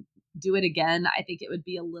to do it again, I think it would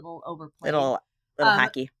be a little overplayed, little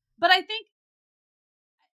hacky. But I think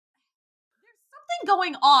there's something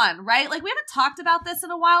going on, right? Like we haven't talked about this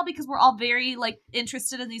in a while because we're all very like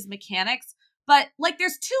interested in these mechanics. But like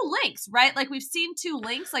there's two Links, right? Like we've seen two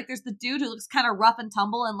Links. Like there's the dude who looks kind of rough and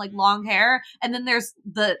tumble and like long hair, and then there's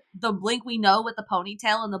the Link we know with the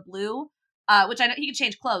ponytail and the blue. Which I know he can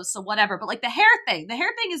change clothes, so whatever. But like the hair thing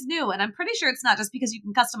is new, and I'm pretty sure it's not just because you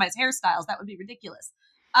can customize hairstyles. That would be ridiculous.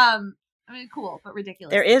 I mean, cool, but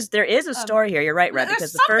ridiculous. There is a story here. You're right, Red. There's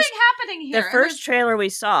because something happening here. The first trailer we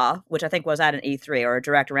saw, which I think was at an E3 or a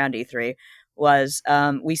direct around E3, was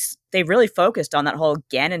they really focused on that whole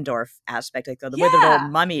Ganondorf aspect, like the withered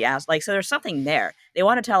old mummy aspect. Like, so there's something there. They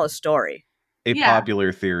want to tell a story. A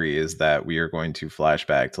popular theory is that we are going to flash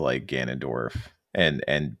back to like Ganondorf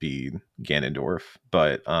and be Ganondorf,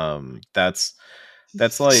 but that's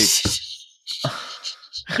like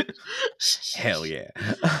hell yeah.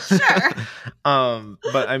 Sure.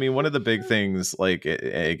 But I mean, one of the big things, like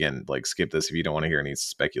again, like skip this if you don't want to hear any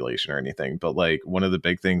speculation or anything, but like one of the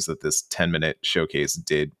big things that this 10-minute showcase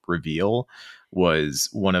did reveal was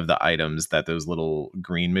one of the items that those little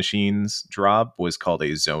green machines drop was called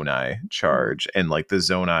a Zonai charge, and like the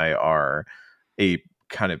Zonai are a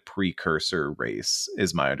kind of precursor race,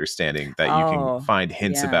 is my understanding, that you can find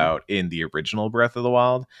hints about in the original Breath of the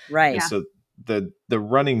Wild. Right. And so the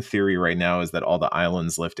running theory right now is that all the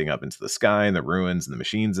islands lifting up into the sky and the ruins and the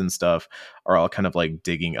machines and stuff are all kind of like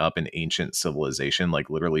digging up an ancient civilization, like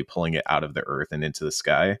literally pulling it out of the earth and into the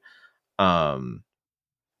sky. And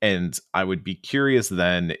I would be curious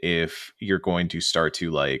then if you're going to start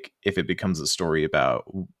to like, if it becomes a story about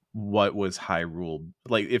what was Hyrule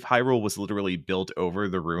like. If Hyrule was literally built over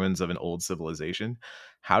the ruins of an old civilization,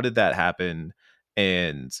 how did that happen,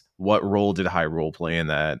 and what role did Hyrule play in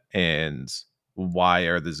that, and why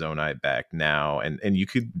are the Zonai back now? And you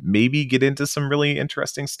could maybe get into some really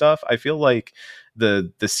interesting stuff. I feel like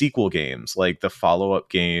the sequel games, like the follow-up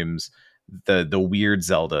games, the weird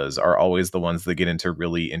Zeldas are always the ones that get into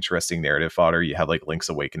really interesting narrative fodder. You have like Link's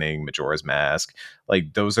Awakening, Majora's Mask.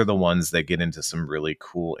 Like those are the ones that get into some really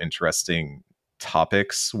cool, interesting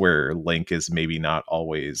topics where Link is maybe not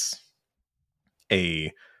always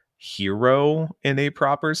a hero in a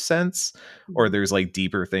proper sense, or there's like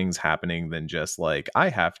deeper things happening than just like I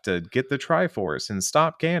have to get the Triforce and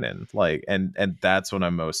stop Ganon. Like and that's what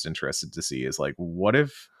I'm most interested to see is like, what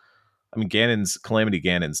if, I mean, Calamity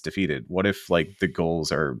Ganon's defeated. What if like the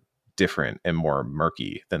goals are different and more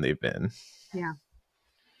murky than they've been? Yeah.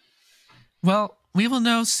 Well, we will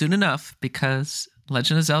know soon enough because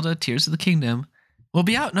Legend of Zelda Tears of the Kingdom will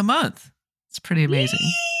be out in a month. It's pretty amazing.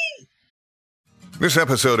 This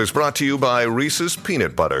episode is brought to you by Reese's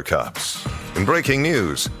Peanut Butter Cups. In breaking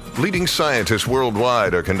news, leading scientists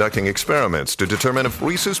worldwide are conducting experiments to determine if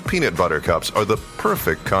Reese's Peanut Butter Cups are the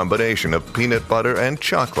perfect combination of peanut butter and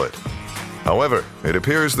chocolate. However, it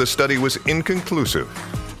appears the study was inconclusive,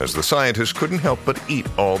 as the scientists couldn't help but eat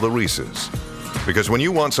all the Reese's. Because when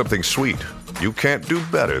you want something sweet, you can't do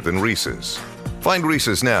better than Reese's. Find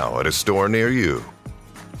Reese's now at a store near you.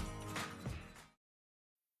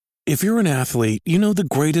 If you're an athlete, you know the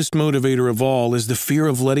greatest motivator of all is the fear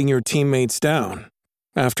of letting your teammates down.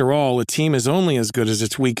 After all, a team is only as good as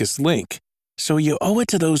its weakest link. So you owe it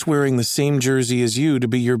to those wearing the same jersey as you to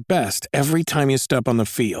be your best every time you step on the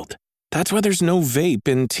field. That's why there's no vape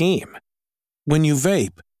in team. When you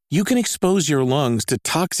vape, you can expose your lungs to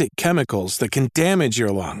toxic chemicals that can damage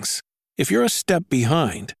your lungs. If you're a step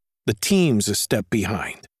behind, the team's a step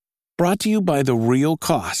behind. Brought to you by The Real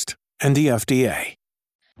Cost and the FDA.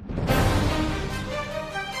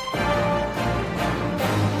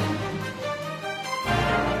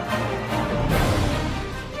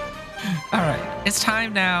 All right, it's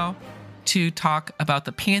time now to talk about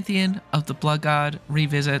the Pantheon of the Blood God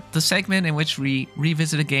Revisit, the segment in which we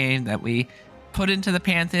revisit a game that we put into the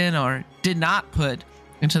Pantheon or did not put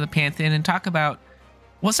into the Pantheon and talk about,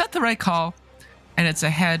 was that the right call? And it's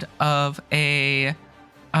ahead of an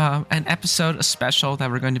episode, a special that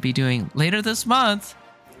we're going to be doing later this month,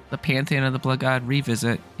 the Pantheon of the Blood God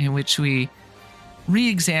Revisit, in which we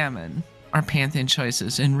re-examine our Pantheon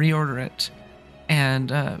choices and reorder it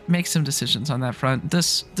and make some decisions on that front.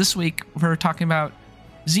 This week, we're talking about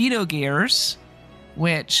Xenogears,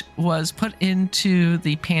 which was put into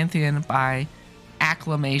the Pantheon by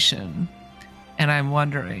acclamation. And I'm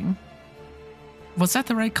wondering, was that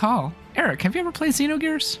the right call? Eric, have you ever played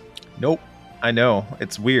Xenogears? Nope. I know.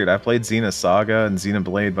 It's weird. I played Xena Saga and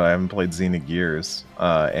Xenoblade, but I haven't played Xenogears.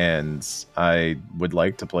 And I would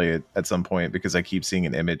like to play it at some point because I keep seeing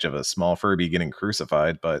an image of a small Furby getting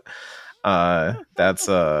crucified, but that's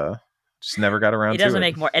just never got around to it.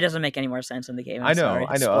 It doesn't make any more sense in the game. I know.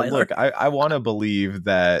 Spoiler. Look, I want to believe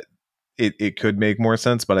that it could make more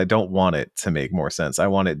sense, but I don't want it to make more sense. I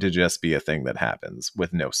want it to just be a thing that happens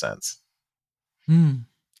with no sense. How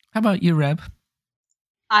about you, Reb?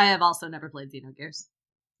 I have also never played Xenogears.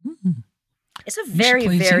 It's a very,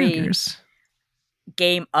 very Xenogears.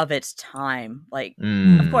 game of its time. Like,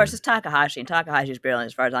 of course, it's Takahashi, and Takahashi's brilliant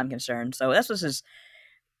as far as I'm concerned. So this was his.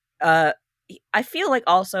 I feel like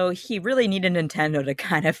also he really needed Nintendo to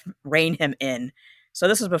kind of rein him in. So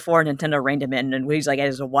this was before Nintendo reined him in, and he's like at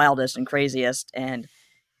his wildest and craziest. And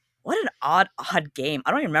what an odd game.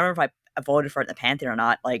 I don't even remember if I voted for it in the Pantheon or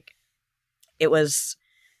not. Like, it was.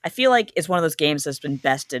 I feel like it's one of those games that's been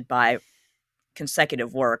bested by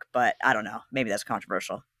consecutive work, but I don't know. Maybe that's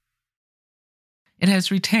controversial. It has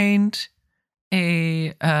retained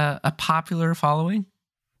a popular following,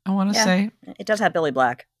 I want to say. It does have Billy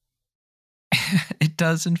Black. It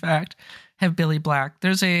does, in fact, have Billy Black.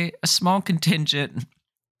 There's a small contingent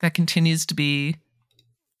that continues to be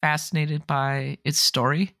fascinated by its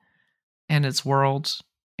story and its world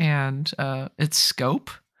and its scope.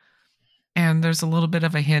 And there's a little bit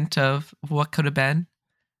of a hint of what could have been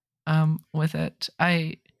with it.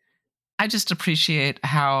 I just appreciate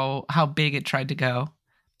how big it tried to go.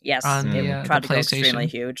 Yes, on it tried the to go PlayStation. extremely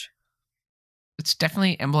huge. It's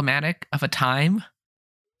definitely emblematic of a time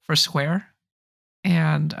for Square,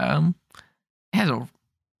 and it has a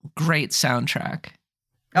great soundtrack.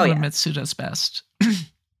 Oh, One yeah. of Mitsuda's best.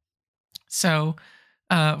 So,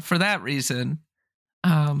 for that reason,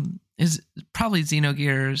 is probably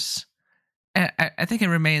Xenogears. I think it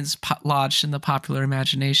remains lodged in the popular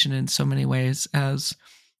imagination in so many ways as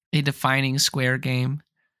a defining Square game,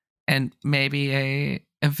 and maybe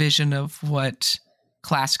a vision of what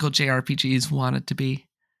classical JRPGs wanted to be.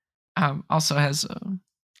 Also has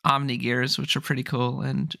Omni Gears, which are pretty cool,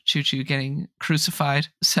 and Choo Choo getting crucified.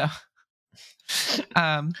 So,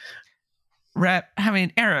 Eric,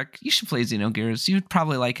 you should play Xenogears. You'd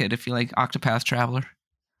probably like it if you like Octopath Traveler.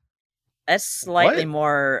 That's slightly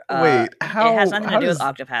more. Wait, it has nothing to do with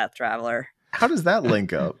Octopath Traveler. How does that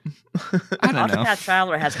link up? I don't know. Octopath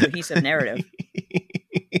Traveler has a cohesive narrative.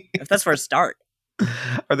 If that's for a start.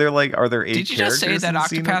 Are there 8 characters? Did you just say that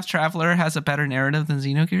Octopath Traveler has a better narrative than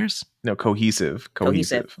Xenogears? No, cohesive.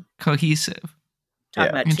 Cohesive. Talking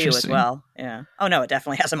about 2 as well. Yeah. Oh no, it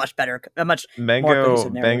definitely has a much more cohesive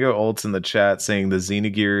narrative. Mango Ult's in the chat saying the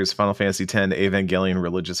Xenogears, Final Fantasy X, Evangelion,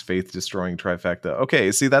 religious faith destroying trifecta.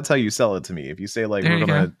 Okay, see, that's how you sell it to me. If you say like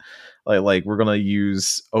we're gonna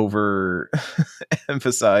use over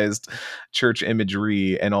emphasized church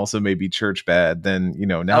imagery and also maybe church bad, then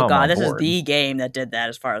now. Oh god, this board. is the game that did that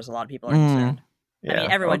as far as a lot of people are concerned. Yeah, I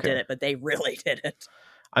mean, everyone did it, but they really did it.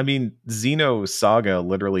 I mean, Xeno Saga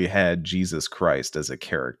literally had Jesus Christ as a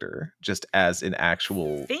character, just as an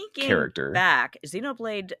actual character. Back,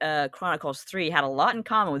 Xenoblade Chronicles 3 had a lot in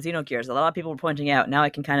common with Xenogears. A lot of people were pointing out. Now I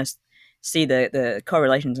can kind of see the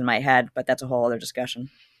correlations in my head, but that's a whole other discussion.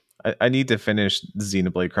 I need to finish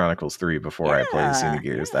Xenoblade Chronicles 3 before I play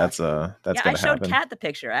Xenogears. Yeah. That's gonna happen. I showed Kat the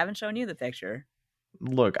picture. I haven't shown you the picture.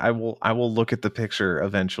 Look, I will look at the picture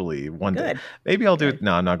eventually one day. Maybe I'll do it.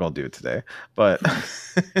 No, I'm not going to do it today. But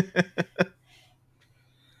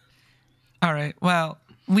all right. Well,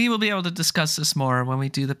 we will be able to discuss this more when we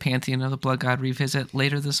do the Pantheon of the Blood God revisit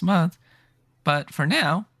later this month. But for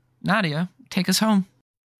now, Nadia, take us home.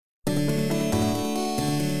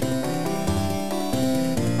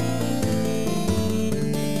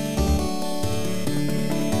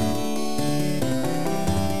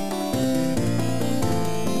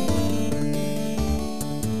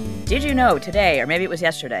 Did you know today, or maybe it was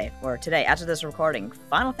yesterday, or today, after this recording,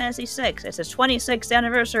 Final Fantasy VI, it's its 26th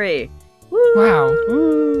anniversary. Woo! Wow.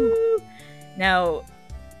 Woo! Now,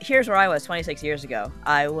 here's where I was 26 years ago.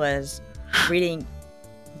 I was reading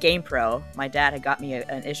GamePro. My dad had got me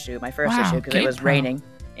an issue, my first issue, because it was raining.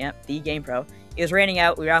 Yep, the GamePro. It was raining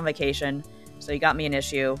out, we were on vacation, so he got me an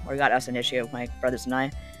issue, or got us an issue, my brothers and I.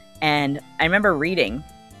 And I remember reading,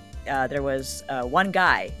 there was one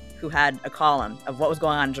guy who had a column of what was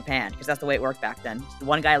going on in Japan, because that's the way it worked back then.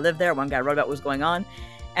 One guy lived there, one guy wrote about what was going on,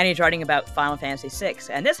 and he's writing about Final Fantasy VI.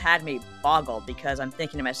 And this had me boggled, because I'm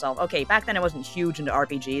thinking to myself, okay, back then I wasn't huge into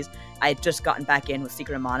RPGs. I had just gotten back in with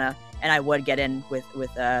Secret of Mana, and I would get in with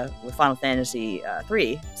Final Fantasy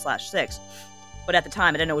 3/6. But at the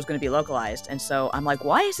time, I didn't know it was going to be localized. And so I'm like,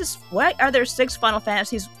 why are there 6 Final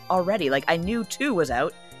Fantasies already? Like, I knew 2 was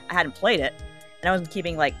out. I hadn't played it. And I wasn't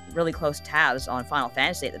keeping like really close tabs on Final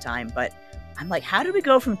Fantasy at the time, but I'm like, how do we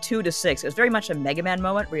go from 2 to 6? It was very much a Mega Man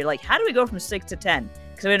moment where you're like, how do we go from 6 to 10?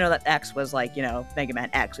 Because we didn't know that X was like, Mega Man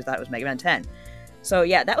X. We thought it was Mega Man 10. So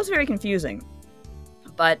yeah, that was very confusing.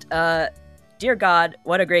 But dear God,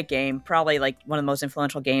 what a great game. Probably like one of the most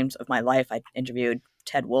influential games of my life. I interviewed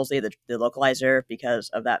Ted Woolsey, the localizer, because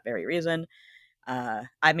of that very reason.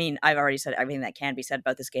 I mean, I've already said everything that can be said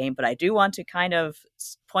about this game, but I do want to kind of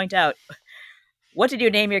point out, what did you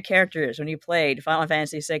name your characters when you played Final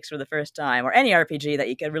Fantasy VI for the first time, or any RPG that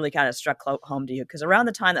you could really kind of struck home to you? Because around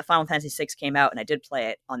the time that Final Fantasy VI came out, and I did play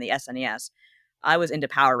it on the SNES, I was into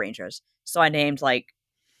Power Rangers. So I named like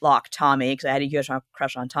Locke Tommy, because I had a huge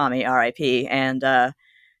crush on Tommy, R.I.P. And I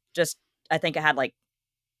think I had like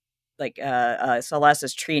Celeste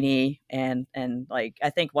as Trini, and like I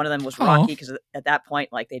think one of them was Rocky, because at that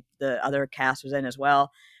point like the other cast was in as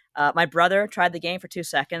well. My brother tried the game for 2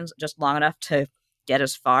 seconds, just long enough to get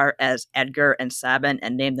as far as Edgar and Sabin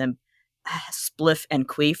and name them Spliff and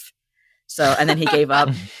Queef. So, and then he gave up.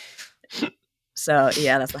 So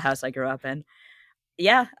yeah, that's the house I grew up in.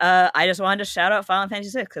 Yeah, I just wanted to shout out Final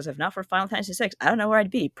Fantasy VI, because if not for Final Fantasy VI, I don't know where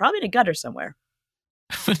I'd be. Probably in a gutter somewhere.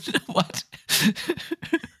 What?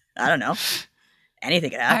 I don't know.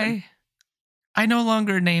 Anything could happen. I no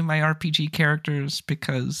longer name my RPG characters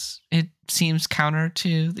because it seems counter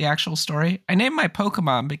to the actual story. I name my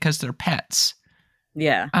Pokemon because they're pets.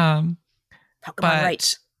 Yeah. Pokemon,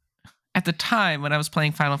 right. At the time when I was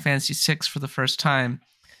playing Final Fantasy VI for the first time,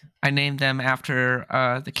 I named them after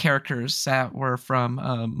the characters that were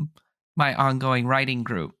from my ongoing writing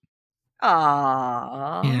group.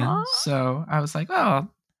 Aww. Yeah. So I was like, oh,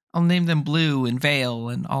 I'll name them Blue and Vale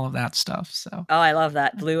and all of that stuff. So. Oh, I love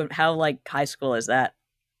that. Blue. How like high school is that?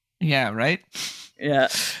 Yeah. Right. Yeah.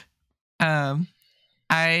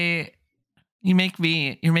 You're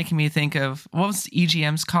making me think of, what was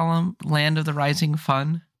EGM's column? Land of the Rising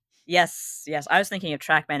Fun? Yes. I was thinking of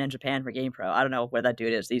Trackman in Japan for GamePro. I don't know where that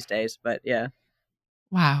dude is these days, but yeah.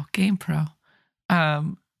 Wow, GamePro.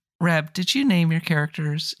 Reb, did you name your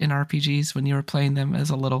characters in RPGs when you were playing them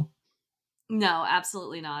as a little? No,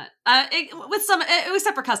 absolutely not.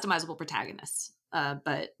 Except for customizable protagonists.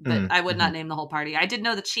 But I would not name the whole party. I did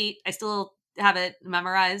know the cheat. I still have it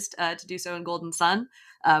memorized to do so in Golden Sun,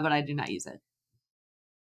 but I do not use it.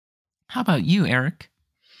 How about you, Eric?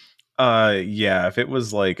 Yeah, if it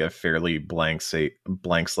was like a fairly blank slate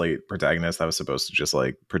protagonist I was supposed to just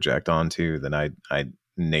like project onto, then I'd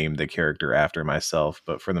name the character after myself.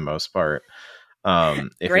 But for the most part,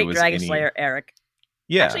 if Great it was Dragon Slayer, Eric.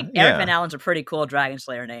 Yeah, actually, Eric Van Allen's a pretty cool Dragon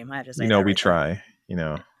Slayer name. I have to say, we try.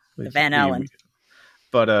 The Van Allen.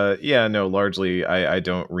 But yeah, no, largely I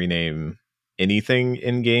don't rename anything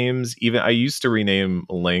in games. Even I used to rename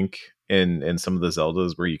Link in some of the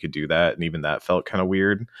Zeldas where you could do that, and even that felt kind of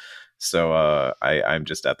weird. So I'm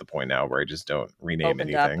just at the point now where I just don't rename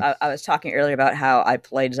anything. I was talking earlier about how I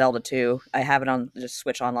played Zelda 2. I have it on just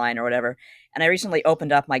Switch Online or whatever. And I recently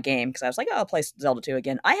opened up my game because I was like, oh, I'll play Zelda 2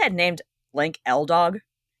 again. I had named Link L-Dog,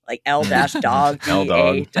 like L-Dog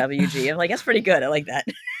D-A-W-G. I'm like, that's pretty good. I like that.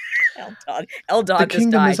 L-Dog. L-Dog the just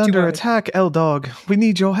kingdom died. is under attack, L-Dog. We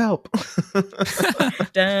need your help.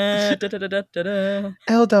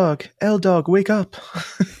 L-Dog, wake up.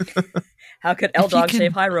 How could L-Dog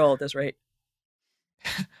save Hyrule at this rate?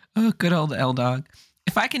 Oh, good old L-Dog.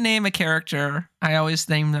 If I can name a character, I always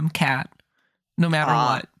name them Cat, no matter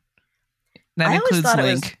what. That includes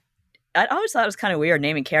Link. I always thought it was kind of weird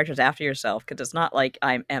naming characters after yourself, because it's not like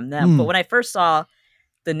I am them. But when I first saw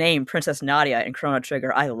the name Princess Nadia in Chrono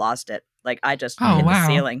Trigger, I lost it. Like, I just hit the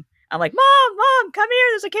ceiling. I'm like, Mom, come here.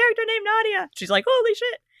 There's a character named Nadia. She's like, holy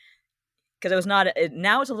shit. Because it was not,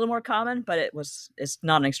 now it's a little more common, but it's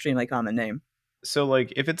not an extremely common name. So,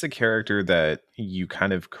 like, if it's a character that you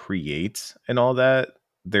kind of create and all that,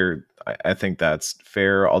 I think that's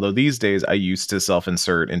fair. Although these days, I used to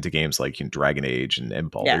self-insert into games like Dragon Age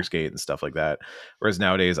and Baldur's Gate and stuff like that. Whereas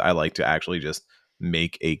nowadays, I like to actually just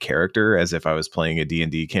make a character as if I was playing a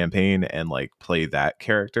D&D campaign and like play that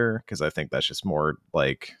character, because I think that's just more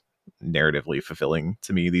like narratively fulfilling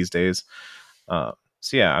to me these days.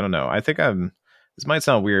 So yeah, I don't know. I think this might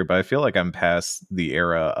sound weird, but I feel like I'm past the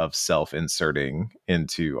era of self-inserting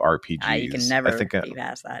into RPGs. You can never be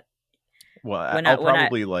past that. Well, I'll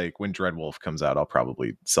probably like when Dreadwolf comes out, I'll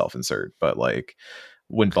probably self-insert. But like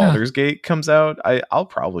when Baldur's Gate comes out, I'll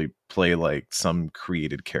probably play like some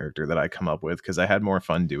created character that I come up with, because I had more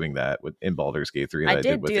fun doing that in Baldur's Gate 3 than I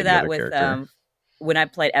did with any other character. When I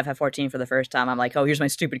played FF14 for the first time, I'm like, oh, here's my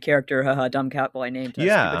stupid character, haha, dumb cowboy named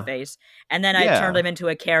Stupid Face. And then I turned him into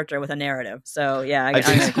a character with a narrative. So yeah,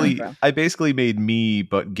 I basically made me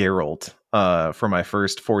but Geralt for my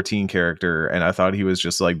first 14 character, and I thought he was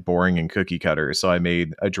just like boring and cookie cutter. So I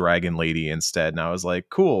made a dragon lady instead, and I was like,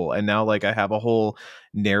 cool. And now like I have a whole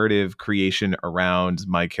narrative creation around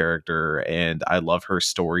my character, and I love her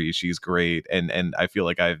story. She's great, and I feel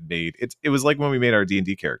like I've made it. It was like when we made our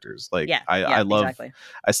D&D characters. Like I love, exactly.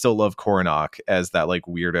 I still love Koronok as that like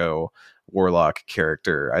weirdo warlock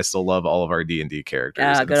character. I still love all of our D&D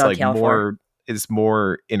characters. It's like it's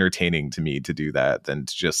more entertaining to me to do that than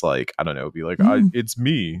to just like, I don't know, be like, it's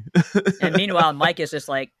me. And meanwhile, Mike is just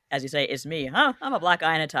like, as you say, it's me. Huh? I'm a black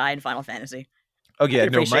guy in a tie in Final Fantasy. Oh yeah,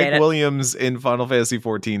 no, Mike Williams in Final Fantasy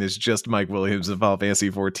 14 is just Mike Williams in Final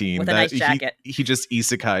Fantasy 14. With a nice jacket. He just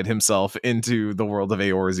isekai'd himself into the world of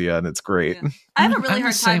Eorzea, and it's great. Yeah. I have a really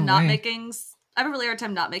hard time not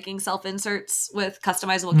making self-inserts with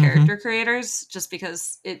customizable character creators, just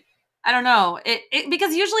because I don't know.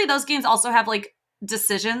 Because usually those games also have like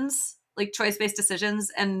decisions, like choice-based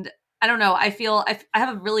decisions, and I don't know. I feel I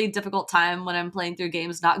have a really difficult time when I'm playing through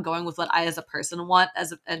games not going with what I as a person want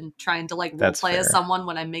and trying to like role play as someone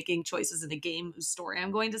when I'm making choices in a game whose story I'm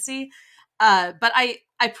going to see. But I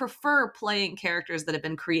prefer playing characters that have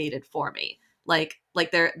been created for me. Like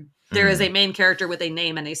there is a main character with a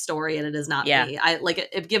name and a story, and it is not me. I like,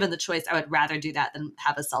 if given the choice, I would rather do that than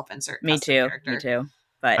have a self-insert. Me too.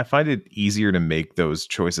 But I find it easier to make those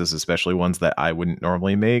choices, especially ones that I wouldn't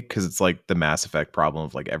normally make, because it's like the Mass Effect problem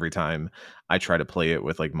of like every time I try to play it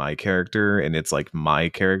with like my character and it's like my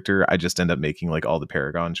character, I just end up making like all the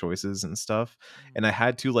Paragon choices and stuff. And I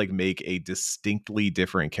had to like make a distinctly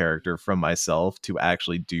different character from myself to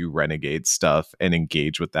actually do Renegade stuff and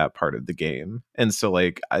engage with that part of the game. And so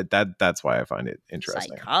like that's why I find it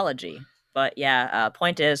interesting. Psychology. But yeah,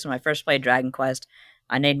 point is, when I first played Dragon Quest,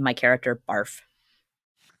 I named my character Barf.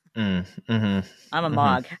 I'm a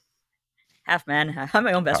Mog. Half man. I'm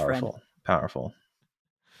my own best friend. powerful.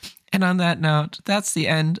 And on that note, that's the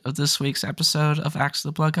end of this week's episode of Axe of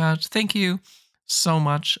the Blood God. Thank you so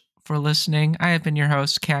much for listening. I have been your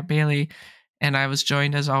host, Kat Bailey, and I was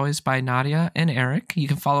joined as always by Nadia and Eric. You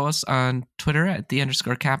can follow us on Twitter at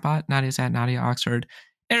 @the_Kaput. Nadia's at Nadia Oxford.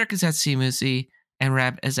 Eric is at CMuzi, and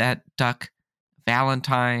Reb is at Duck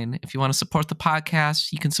Valentine. If you want to support the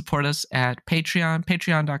podcast, you can support us at Patreon,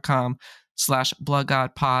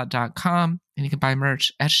 patreon.com/bloodgodpod.com, and you can buy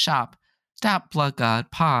merch at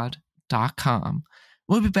shop.bloodgodpod.com.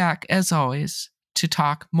 We'll be back, as always, to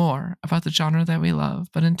talk more about the genre that we love.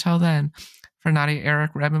 But until then, for Nadia,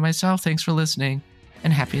 Eric, Reb, and myself, thanks for listening,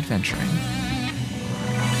 and happy adventuring.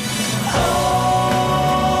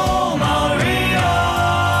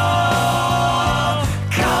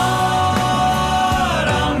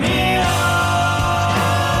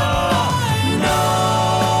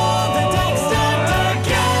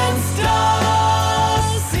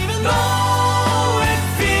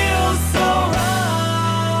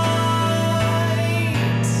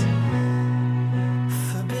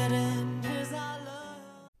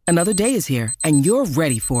 Another day is here, and you're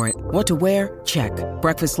ready for it. What to wear? Check.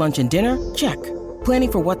 Breakfast, lunch, and dinner? Check.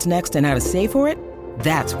 Planning for what's next and how to save for it?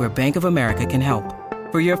 That's where Bank of America can help.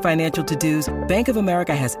 For your financial to-dos, Bank of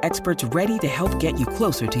America has experts ready to help get you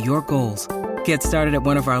closer to your goals. Get started at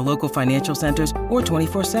one of our local financial centers or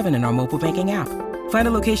 24/7 in our mobile banking app. Find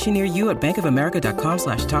a location near you at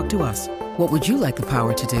bankofamerica.com/talktous. What would you like the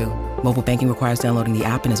power to do? Mobile banking requires downloading the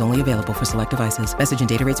app and is only available for select devices. Message and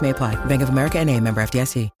data rates may apply. Bank of America NA, member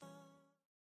FDIC.